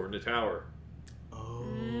 Soarin' to Tower. Oh.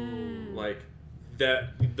 Like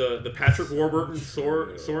that, the Patrick Warburton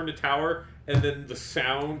Soarin' to Tower, and then the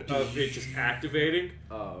sound of it just activating.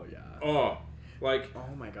 Oh yeah. Oh, like,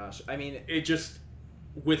 oh my gosh. I mean, it just,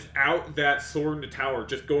 without that Soarin' to Tower,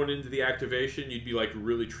 just going into the activation, you'd be like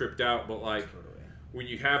really tripped out. But like, when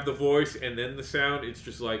you have the voice and then the sound, it's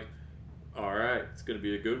just like, all right, it's gonna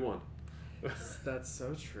be a good one. That's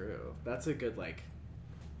so true. That's a good like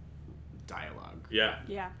dialogue. Yeah.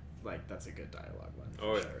 Like that's a good dialogue one.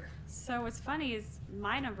 Oh yeah. Sure. So what's funny is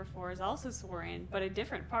my number 4 is also Soarin', but a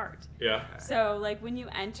different part. Yeah. So like when you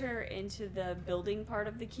enter into the building part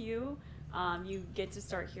of the queue, you get to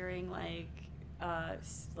start hearing like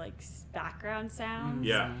background sounds.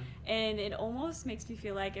 Yeah. And it almost makes me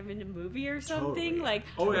feel like I'm in a movie or something. Totally. Like,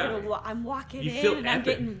 Oh, yeah. I'm walking You in feel and I'm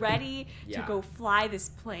epic. getting ready to Yeah. go fly this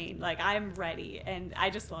plane. Like, I'm ready. And I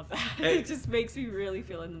just love that. And- It just makes me really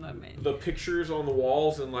feel in the moment. The pictures on the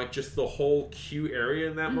walls and like just the whole queue area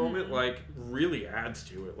in that moment, like, really adds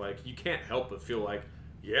to it. Like, you can't help but feel like,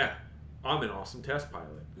 yeah, I'm an awesome test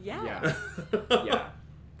pilot. Yeah. Yeah.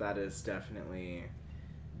 That is definitely,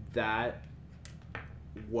 that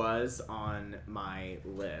was on my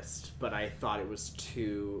list, but I thought it was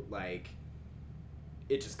too like,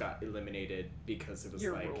 it just got eliminated because it was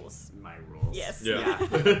Your like rules. my rules. Yes. Yeah.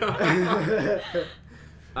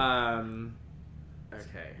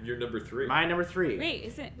 Okay. You're number 3. My number 3.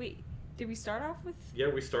 Wait, did we start off with? Yeah,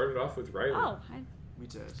 we started off with Riley. Oh, We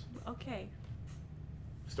did. okay.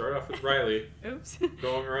 Start off with Riley. Oops.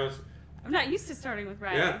 Going around. I'm not used to starting with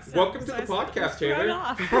Riley. Yeah. so- Welcome to so the I was podcast, thrown Taylor.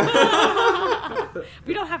 off.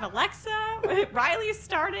 We don't have Alexa. Riley's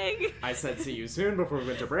starting. I said see you soon before we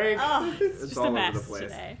went to break. Oh, it's just all a over mess the place.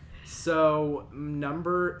 today. So,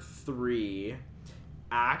 number 3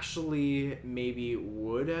 actually maybe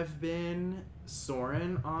would have been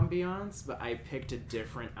Soarin' ambiance, but I picked a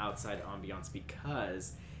different outside ambiance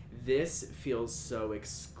because this feels so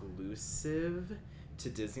exclusive to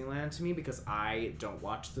Disneyland to me, because I don't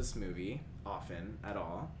watch this movie often at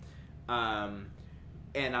all.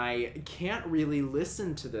 and I can't really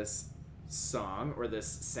listen to this song or this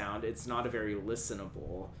sound. It's not a very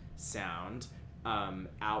listenable sound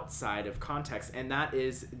outside of context, and that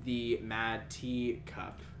is the Mad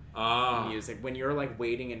Teacup music. When you're like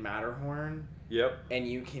waiting in Matterhorn, Yep. and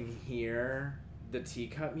you can hear the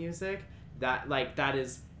teacup music, that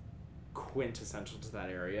is quintessential to that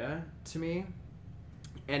area to me.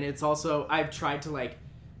 And it's also, I've tried to like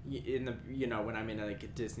in the, you know, when I'm in like a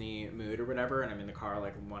Disney mood or whatever, and I'm in the car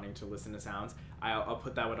like wanting to listen to sounds, I'll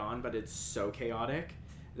put that one on, but it's so chaotic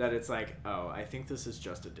that it's like, oh, I think this is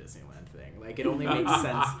just a Disneyland thing. Like, it only makes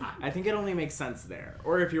sense. I think it only makes sense there,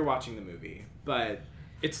 or if you're watching the movie. But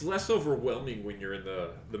it's less overwhelming when you're in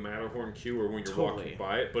the Matterhorn queue or when you're Totally. walking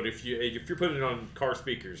by it. But if you're putting it on car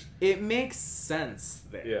speakers, it makes sense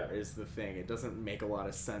there. Yeah. Is the thing. It doesn't make a lot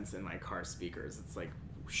of sense in my car speakers. It's like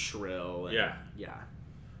shrill. And, Yeah.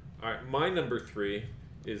 all right, my number 3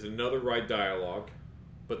 is another ride dialogue,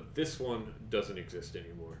 but this one doesn't exist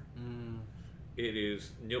anymore. It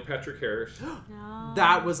is Neil Patrick Harris No.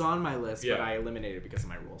 That was on my list, Yeah. but I eliminated it because of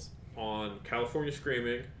my rules. on California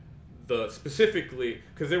Screaming. Specifically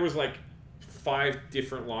because there was like 5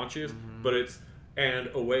 different launches, but it's and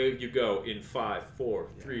away you go in 5, 4,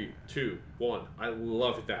 3, 2, 1. I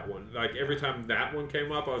loved that one. Like every time that one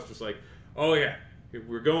came up, I was just like, oh yeah,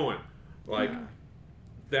 we're going. Like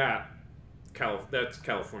that's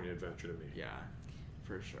California Adventure to me. Yeah,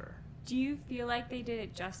 for sure. Do you feel like they did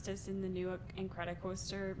it justice in the new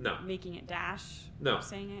Incredicoaster? No. Making it Dash? No.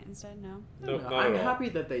 Saying it instead? No? No, No, not I'm at all. happy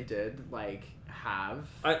that they did have.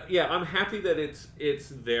 I'm happy that it's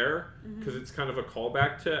there because it's kind of a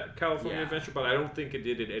callback to California Yeah. Adventure, but I don't think it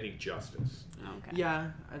did it any justice. Okay. Yeah,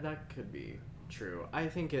 that could be true. I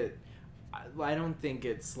think I don't think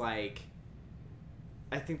it's like.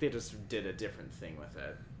 I think they just did a different thing with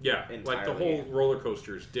it. Yeah, like the Entirely. whole roller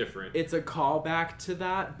coaster is different. It's a callback to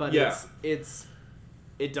that, but Yeah.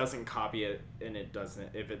 it doesn't copy it, and it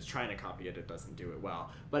doesn't. If it's trying to copy it, it doesn't do it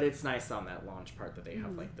well. But it's nice on that launch part that they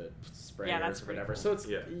have like the sprayers that's or pretty whatever. cool. So it's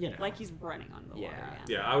Yeah. you know Like he's running on the water.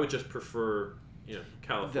 Yeah. Yeah, I would just prefer,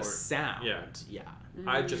 California. the sound. Yeah. Yeah.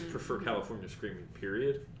 I just prefer California Screaming,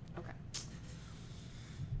 period. Okay.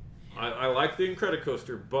 I like the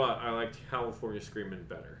Incredicoaster, but I liked California Screaming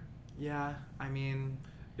better. Yeah. I mean,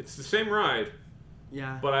 It's the same ride,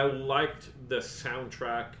 yeah. but I liked the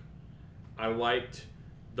soundtrack. I liked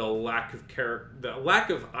the lack of the lack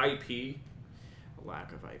of IP.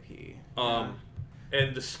 Lack of IP.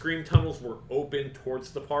 And the Scream tunnels were open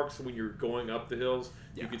towards the park, so when you're going up the hills,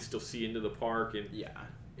 Yeah. you could still see into the park, and Yeah.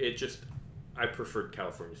 I preferred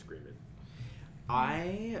California Screaming.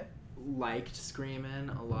 I liked Screamin'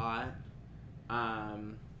 a lot.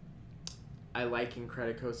 I like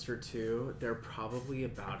Incredicoaster too. They're probably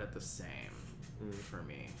about at the same for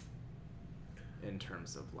me in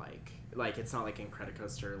terms of like it's not like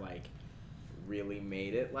Incredicoaster really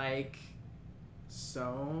made it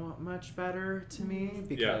so much better to me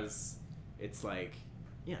because it's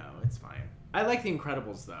it's fine. I like The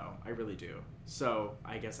Incredibles though. I really do. So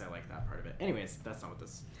I guess I like that part of it. Anyways, that's not what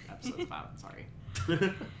this episode's about. Sorry.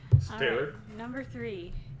 All Taylor? right, number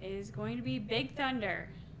 3 is going to be Big Thunder,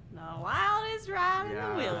 the wildest ride in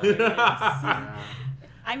the wilderness.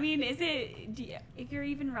 I mean, if you're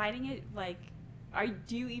even writing it,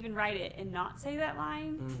 do you even write it and not say that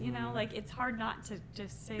line? Mhm. It's hard not to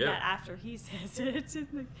just say Yeah. that after he says it,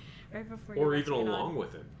 right before Or you're even about to get along on.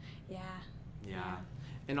 with him. Yeah. Yeah.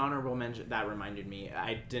 An honorable mention that reminded me,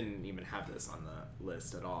 I didn't even have this on the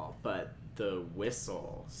list at all, but the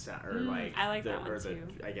whistle sound, or I like the, that one or the, too.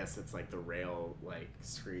 I guess it's the rail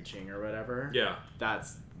screeching or whatever. Yeah,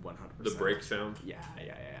 That's 100%. the brake sound. Yeah.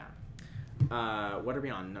 What are we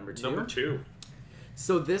on? Number 2? Number 2.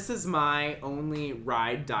 So this is my only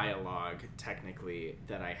ride dialogue, technically,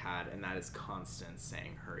 that I had, and that is Constance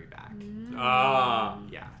saying "Hurry back." Ah.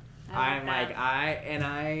 Yeah. I I'm like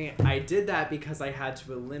that. I did that because I had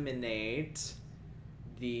to eliminate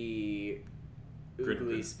the Grin Oogly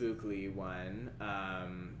Grin. Spookly one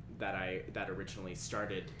that originally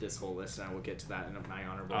started this whole list, and I will get to that in my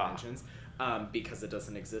honorable mentions because it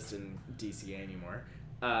doesn't exist in DCA anymore.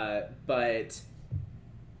 But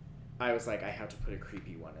I was like, I have to put a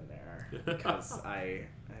creepy one in there because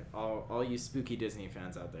all you spooky Disney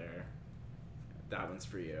fans out there, that one's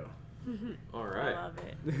for you. All I right. love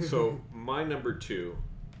it. So my number 2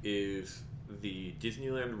 is the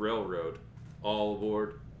Disneyland Railroad. All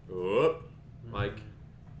aboard. Up.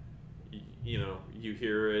 You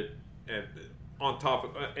hear it, and on top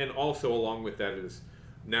of, and also along with that is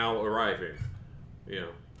now arriving.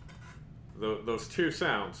 Those two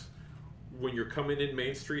sounds when you're coming in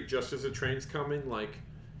Main Street just as the train's coming,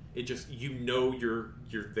 it just, you know, you're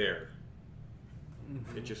there.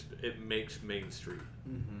 Mm-hmm. It makes Main Street.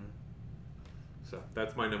 Mm-hmm. So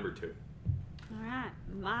that's my number 2. All right,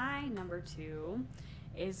 my number 2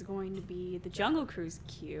 is going to be the Jungle Cruise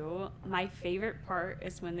cue. My favorite part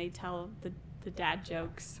is when they tell the dad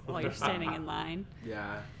jokes while you're standing in line.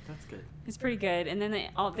 Yeah, that's good. It's pretty good. And then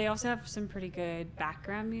they also have some pretty good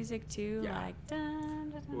background music too, Yeah. like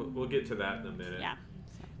dun, dun, dun. We'll get to that in a minute. Yeah.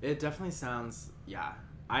 It definitely sounds, yeah.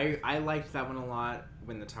 I liked that one a lot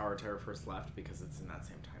when the Tower of Terror first left because it's in that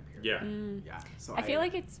same time period. Yeah. Yeah. So I feel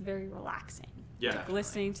like it's very relaxing. Yeah. Definitely.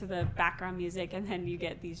 Listening to the background music and then you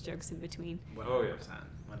get these jokes in between. 100%. Oh, yeah.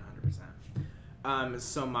 100%.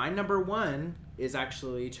 So my number 1 is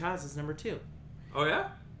actually Chaz's number 2. Oh, yeah?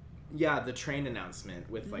 Yeah, the train announcement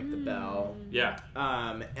with like the bell. Yeah.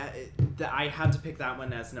 I had to pick that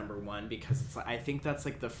one as number 1 because it's like, I think that's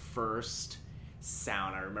like the first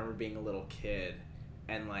sound. I remember being a little kid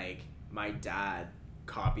and like my dad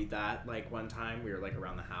copied that like one time. We were like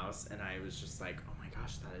around the house and I was just like, oh my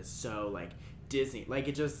gosh, that is so like Disney. Like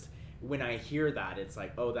it just, when I hear that, it's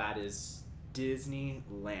like, oh, that is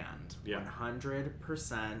Disneyland. Yeah.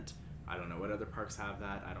 100%. I don't know what other parks have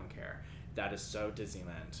that. I don't care. That is so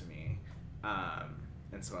Disneyland to me.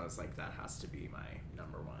 And so I was like, that has to be my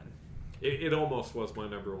number 1. It almost was my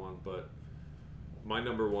number 1, but my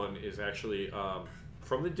number 1 is actually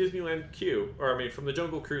from the Disneyland queue, from the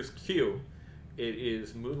Jungle Cruise queue. It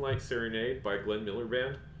is Moonlight Serenade by Glenn Miller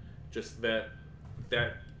Band. Just that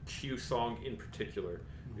queue song in particular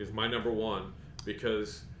is my number 1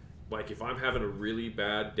 because, like, if I'm having a really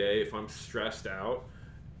bad day, if I'm stressed out,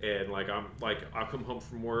 and I'll come home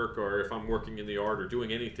from work, or if I'm working in the yard or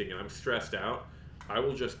doing anything and I'm stressed out, I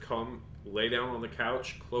will just come lay down on the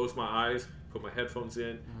couch, close my eyes, put my headphones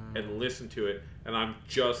in, and listen to it. And I'm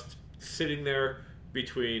just sitting there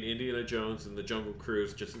between Indiana Jones and the Jungle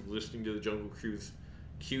Cruise, just listening to the Jungle Cruise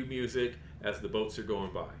cue music as the boats are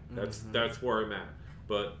going by. That's where I'm at.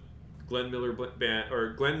 But Glenn Miller Band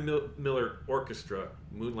or Miller Orchestra,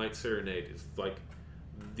 Moonlight Serenade is like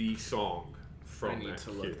the song. I need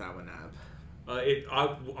to look that one up.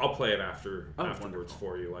 I'll play it afterwards wonderful.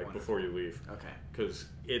 for you, like before you leave. Okay. Because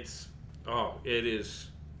it is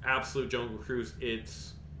absolute Jungle Cruise.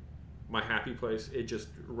 It's my happy place. It just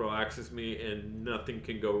relaxes me, and nothing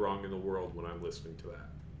can go wrong in the world when I'm listening to that.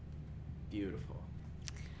 Beautiful.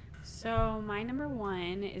 So my number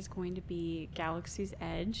 1 is going to be Galaxy's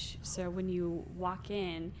Edge. So when you walk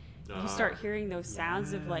in, you start hearing those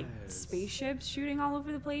sounds of like spaceships shooting all over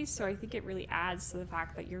the place. So I think it really adds to the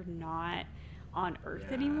fact that you're not on Earth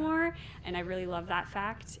anymore. And I really love that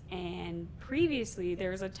fact. And previously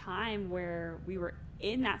there was a time where we were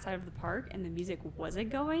in that side of the park and the music wasn't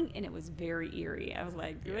going and it was very eerie. I was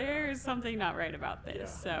like, there's something not right about this.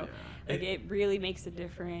 So like it really makes a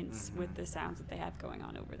difference with the sounds that they have going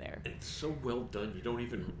on over there. It's so well done. You don't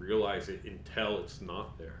even realize it until it's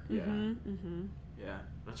not there. Yeah. Mm-hmm. Yeah.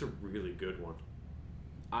 That's a really good one.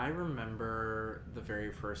 I remember the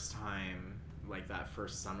very first time, like that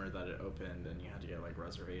first summer that it opened and you had to get like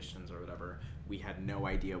reservations or whatever, we had no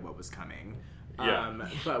idea what was coming. Yeah.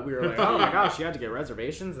 But we were like, oh my gosh, you had to get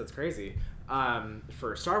reservations? That's crazy.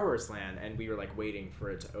 For Star Wars Land, and we were like waiting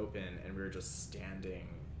for it to open and we were just standing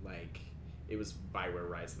like, it was by where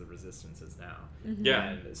Rise of the Resistance is now. Mm-hmm. Yeah.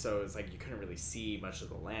 And so it was like you couldn't really see much of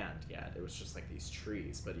the land yet. It was just like these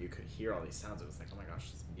trees, but you could hear all these sounds. It was like, oh my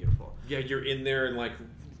gosh, this is beautiful. Yeah, you're in there and like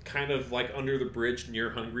kind of like under the bridge near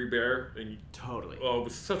Hungry Bear, and Totally. it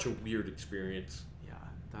was such a weird experience. Yeah,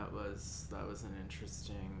 that was an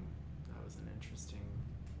interesting.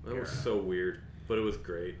 That was era. so weird, but it was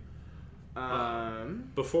great.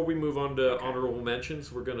 Before we move on to honorable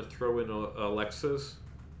mentions, we're gonna throw in Alexa's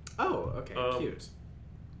Oh, okay, cute.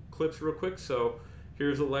 clips real quick. So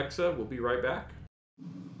here's Alexa. We'll be right back.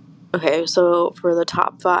 Okay, so for the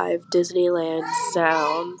top 5 Disneyland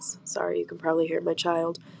sounds, sorry, you can probably hear my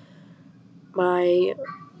child. My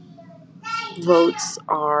votes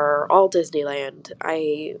are all Disneyland.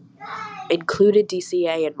 I included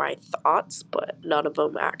DCA in my thoughts, but none of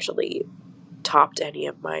them actually topped any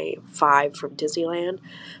of my 5 from Disneyland.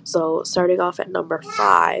 So starting off at number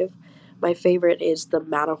 5, my favorite is the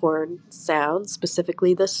Matterhorn sound,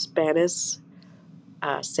 specifically the Spanish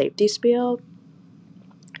safety spiel.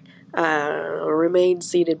 Remain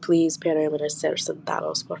seated, please. Permanece ser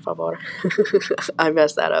sentados, por favor. I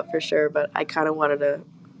messed that up for sure, but I kind of wanted to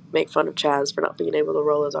make fun of Chaz for not being able to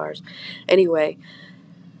roll his R's. Anyway,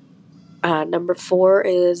 number 4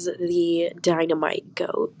 is the Dynamite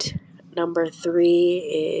Goat. Number 3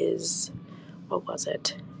 is, what was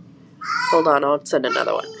it? Hold on, I'll send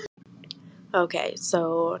another one. Okay,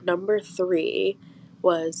 so number 3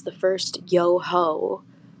 was the first Yo Ho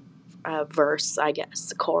verse, I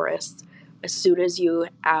guess, chorus. As soon as you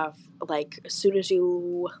have, like, as soon as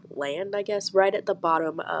you land, I guess, right at the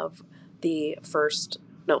bottom of the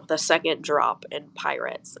second drop in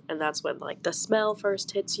Pirates. And that's when, like, the smell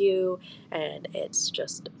first hits you, and it's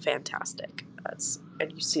just fantastic.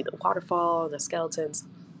 And you see the waterfall and the skeletons.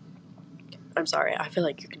 I'm sorry, I feel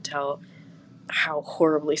like you can tell how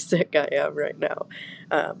horribly sick I am right now.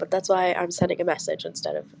 But that's why I'm sending a message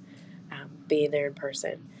instead of being there in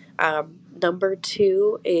person. Number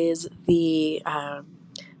 2 is the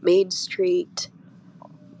Main Street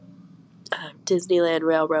Disneyland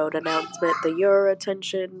Railroad announcement. Your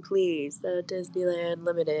attention, please. The Disneyland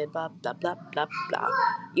Limited, blah, blah, blah, blah, blah.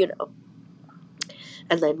 You know.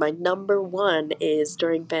 And then my number 1 is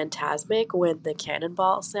during Fantasmic when the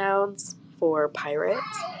cannonball sounds for Pirates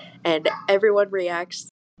and everyone reacts.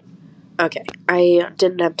 Okay, I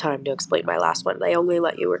didn't have time to explain my last one. They only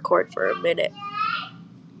let you record for a minute.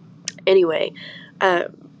 Anyway,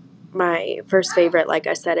 my first favorite, like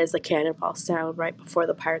I said, is the cannonball sound right before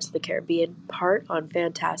the Pirates of the Caribbean part on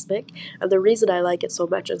Fantasmic. And the reason I like it so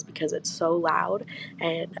much is because it's so loud.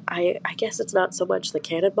 And I guess it's not so much the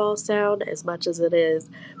cannonball sound as much as it is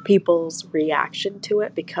people's reaction to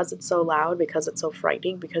it, because it's so loud, because it's so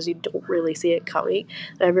frightening, because you don't really see it coming.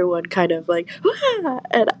 Everyone kind of like, wah!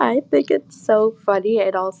 And I think it's so funny.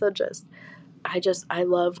 And also I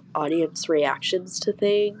love audience reactions to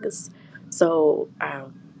things. So,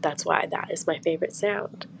 that's why that is my favorite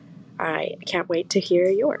sound. I can't wait to hear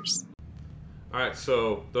yours. All right,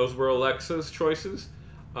 so those were Alexa's choices.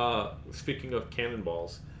 Speaking of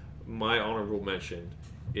cannonballs, my honorable mention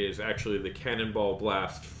is actually the Cannonball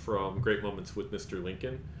Blast from Great Moments with Mr.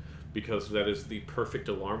 Lincoln, because that is the perfect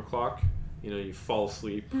alarm clock. You know, you fall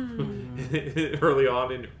asleep early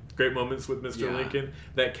on in Great Moments with Mr. Lincoln.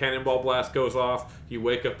 That cannonball blast goes off, you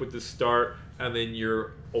wake up with the start, and then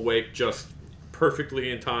you're awake just perfectly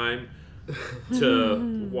in time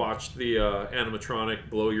to watch the animatronic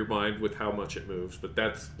blow your mind with how much it moves. But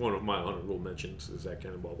that's one of my honorable mentions, is that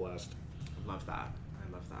cannonball blast. I love that.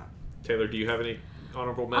 Taylor, do you have any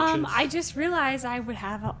honorable mentions? I just realized I would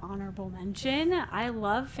have an honorable mention. I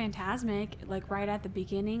love Fantasmic, like right at the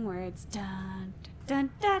beginning where it's dun dun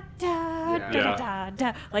dun dun dun dun dun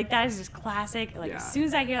dun. Like that is just classic. Like as soon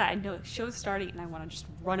as I hear that, I know the show's starting and I want to just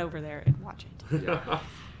run over there and watch it.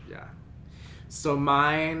 Yeah. So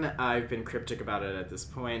mine, I've been cryptic about it at this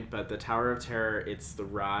point, but the Tower of Terror, it's the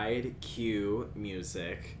ride cue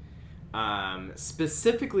music.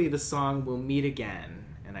 Specifically the song We'll Meet Again,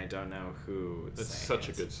 and I don't know who It's such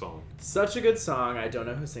a good song. Such a good song. I don't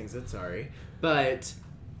know who sings it, sorry. But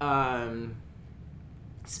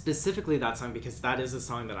specifically that song, because that is a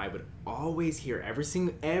song that I would always hear every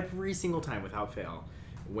single time without fail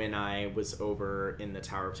when I was over in the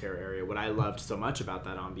Tower of Terror area. What I loved so much about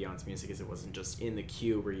that ambiance music is it wasn't just in the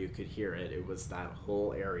queue where you could hear it. It was that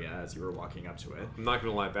whole area as you were walking up to it. I'm not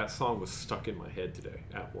going to lie, that song was stuck in my head today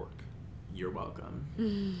at work. You're welcome.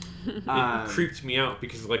 It creeped me out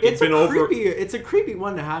because it's a creepy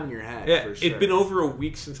one to have in your head. Yeah, for sure. It'd been over a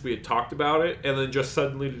week since we had talked about it, and then just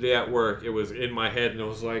suddenly today at work, it was in my head, and I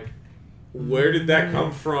was like, where did that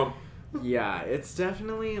come from? Yeah, it's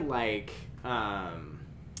definitely like,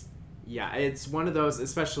 it's one of those,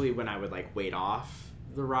 especially when I would like wait off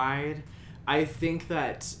the ride. I think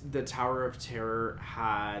that the Tower of Terror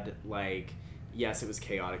had like, yes, it was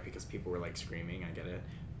chaotic because people were like screaming, I get it,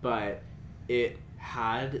 but it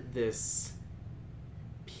had this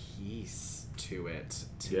peace to it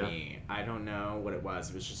to me. I don't know what it was.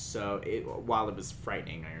 It was just while it was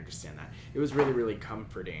frightening, I understand that. It was really, really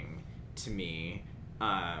comforting to me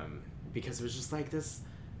because it was just like this,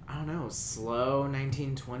 I don't know, slow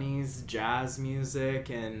 1920s jazz music,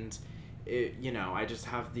 and it, I just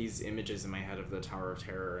have these images in my head of the Tower of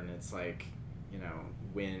Terror, and it's like,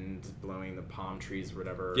 wind blowing the palm trees or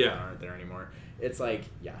whatever that aren't there anymore. It's like,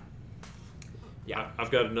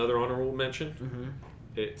 I've got another honorable mention. Mm-hmm.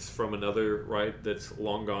 It's from another ride that's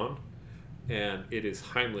long gone, and it is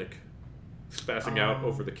Heimlich spazzing out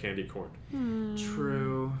over the candy corn.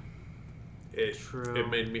 True. It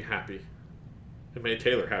made me happy. It made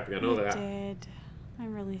Taylor happy. I know that. It did.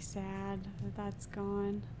 I'm really sad that that's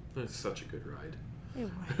gone. It's such a good ride. It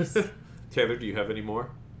was. Taylor, do you have any more?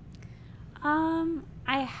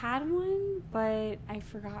 I had one, but I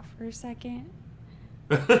forgot for a second.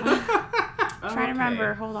 Trying to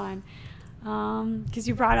remember. Hold on. Because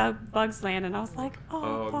you brought up Bugs Land, and I was like,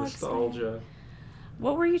 Bugs nostalgia. Land.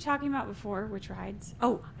 What were you talking about before? Which rides?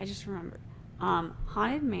 Oh, I just remembered.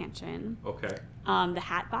 Haunted Mansion. Okay. The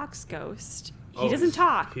Hatbox Ghost. He doesn't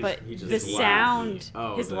talk, he's- but he just the laughs. sound,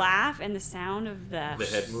 Oh, his the- laugh and the sound of the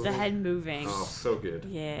head moving. Oh, so good.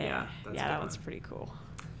 Yeah, Yeah, that's a that good one's one. pretty cool.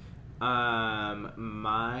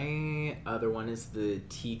 My other one is the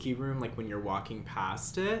tiki room, like when you're walking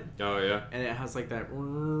past it, Oh yeah. and it has like that,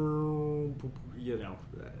 you know.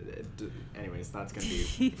 Anyways, that's gonna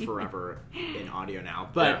be forever in audio now.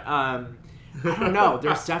 But I don't know.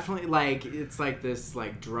 There's definitely like it's like this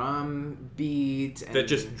like drum beat and That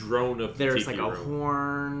just drone of the there's tiki like a room.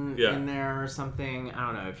 horn Yeah. in there or something. I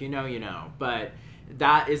don't know. If you know, you know. But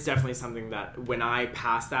that is definitely something that when I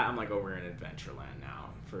pass that, I'm like, oh, we're in Adventureland now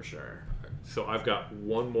for sure. So I've got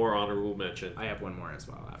one more honorable mention. I have one more as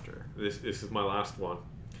well after. This is my last one,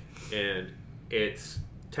 and it's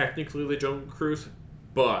technically the Jungle Cruise,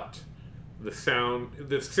 but the sound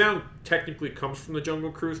technically comes from the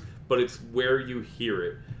Jungle Cruise, but it's where you hear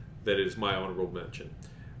it that is my honorable mention.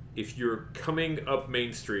 If you're coming up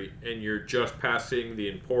Main Street and you're just passing the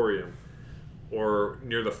Emporium or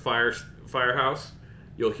near the firehouse,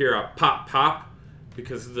 you'll hear a pop pop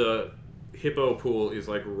because the hippo pool is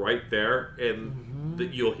like right there, and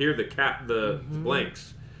you'll hear the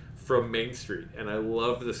blanks from Main Street, and I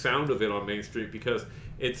love the sound of it on Main Street because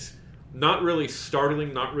it's not really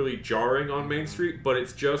startling, not really jarring on Main Street, but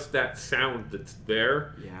it's just that sound that's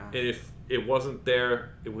there. Yeah. And if it wasn't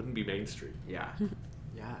there, it wouldn't be Main Street. Yeah.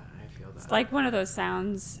 Yeah, I feel that. It's like one of those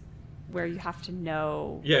sounds where you have to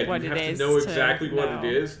know Yeah, what you it have is to know exactly what know.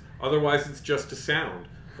 it is. Otherwise, it's just a sound.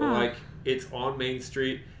 But Huh. like, it's on Main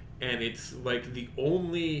Street, and it's like the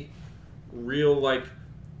only real like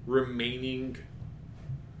remaining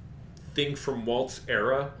thing from Walt's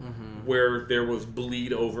era where there was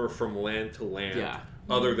bleed over from land to land. Yeah.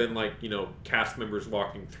 Other than like, you know, cast members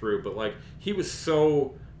walking through, but like he was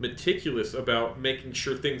so meticulous about making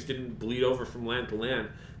sure things didn't bleed over from land to land.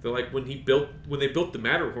 That like when they built the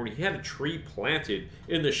Matterhorn, he had a tree planted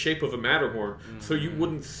in the shape of a Matterhorn, so you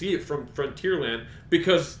wouldn't see it from Frontierland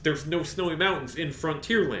because there's no snowy mountains in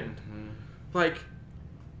Frontierland. Like,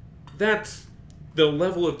 that's the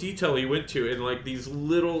level of detail he went to, and like these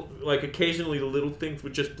little, like occasionally the little things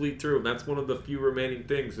would just bleed through, and that's one of the few remaining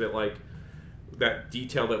things that like that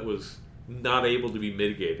detail that was not able to be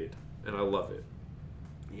mitigated, and I love it.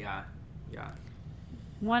 Yeah. Yeah.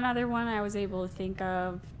 One other one I was able to think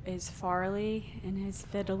of is Farley and his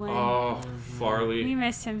fiddling. Oh, Farley. We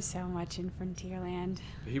miss him so much in Frontierland.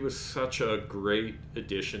 He was such a great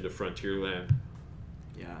addition to Frontierland.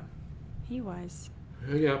 Yeah. He was.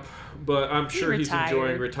 Yep, but I'm sure he's retired.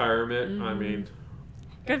 enjoying retirement. I mean,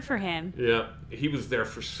 Good for him. yeah, he was there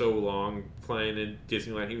for so long playing in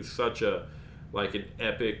Disneyland. He was such an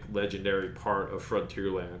epic, legendary part of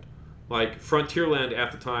Frontierland. Like, Frontierland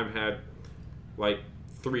at the time had, like,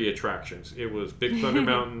 3 attractions. It was Big Thunder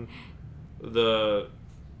Mountain, the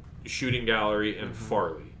Shooting Gallery, and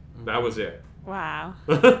Farley. That was it. Wow.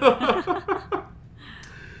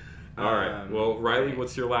 All right. Well, Riley,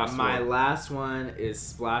 what's your last My one? last one is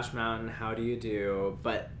Splash Mountain, How Do You Do,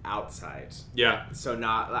 but outside. Yeah, So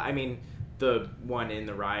not, I mean, the one in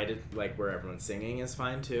the ride, like where everyone's singing is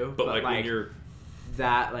fine too. but like when you're...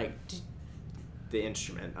 that, like, the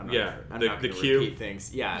instrument. I'm not, Yeah, I'm the not gonna cue. repeat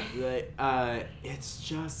things. Yeah, it's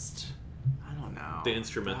just, I don't know. The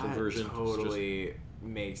instrumental That version is just- totally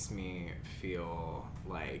makes me feel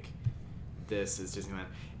like this is Disneyland.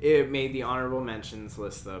 It made the honorable mentions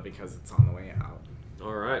list though because it's on the way out.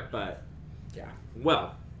 All right. But yeah,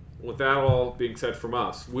 Well, with that all being said from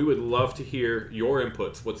us, we would love to hear your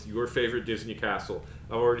inputs. What's your favorite Disney castle?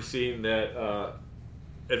 I've already seen that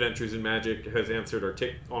Adventures in Magic has answered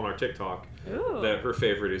on our TikTok Ooh. that her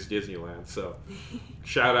favorite is Disneyland. So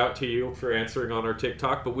shout out to you for answering on our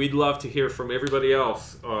TikTok. But we'd love to hear from everybody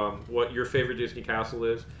else what your favorite Disney castle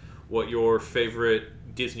is, what your favorite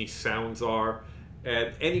Disney sounds are,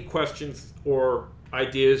 and any questions or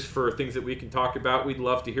ideas for things that we can talk about. We'd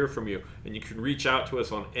love to hear from you. And you can reach out to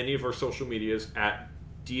us on any of our social medias at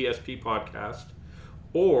DSP Podcast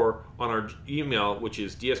or on our email, which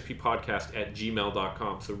is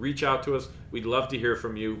dspodcast@gmail.com. So reach out to us. We'd love to hear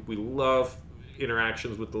from you. We love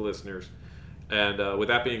interactions with the listeners. And with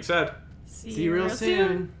that being said, see you real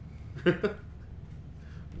soon.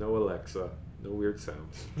 no Alexa, no weird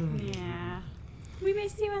sounds. Yeah. We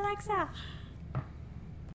miss you, Alexa.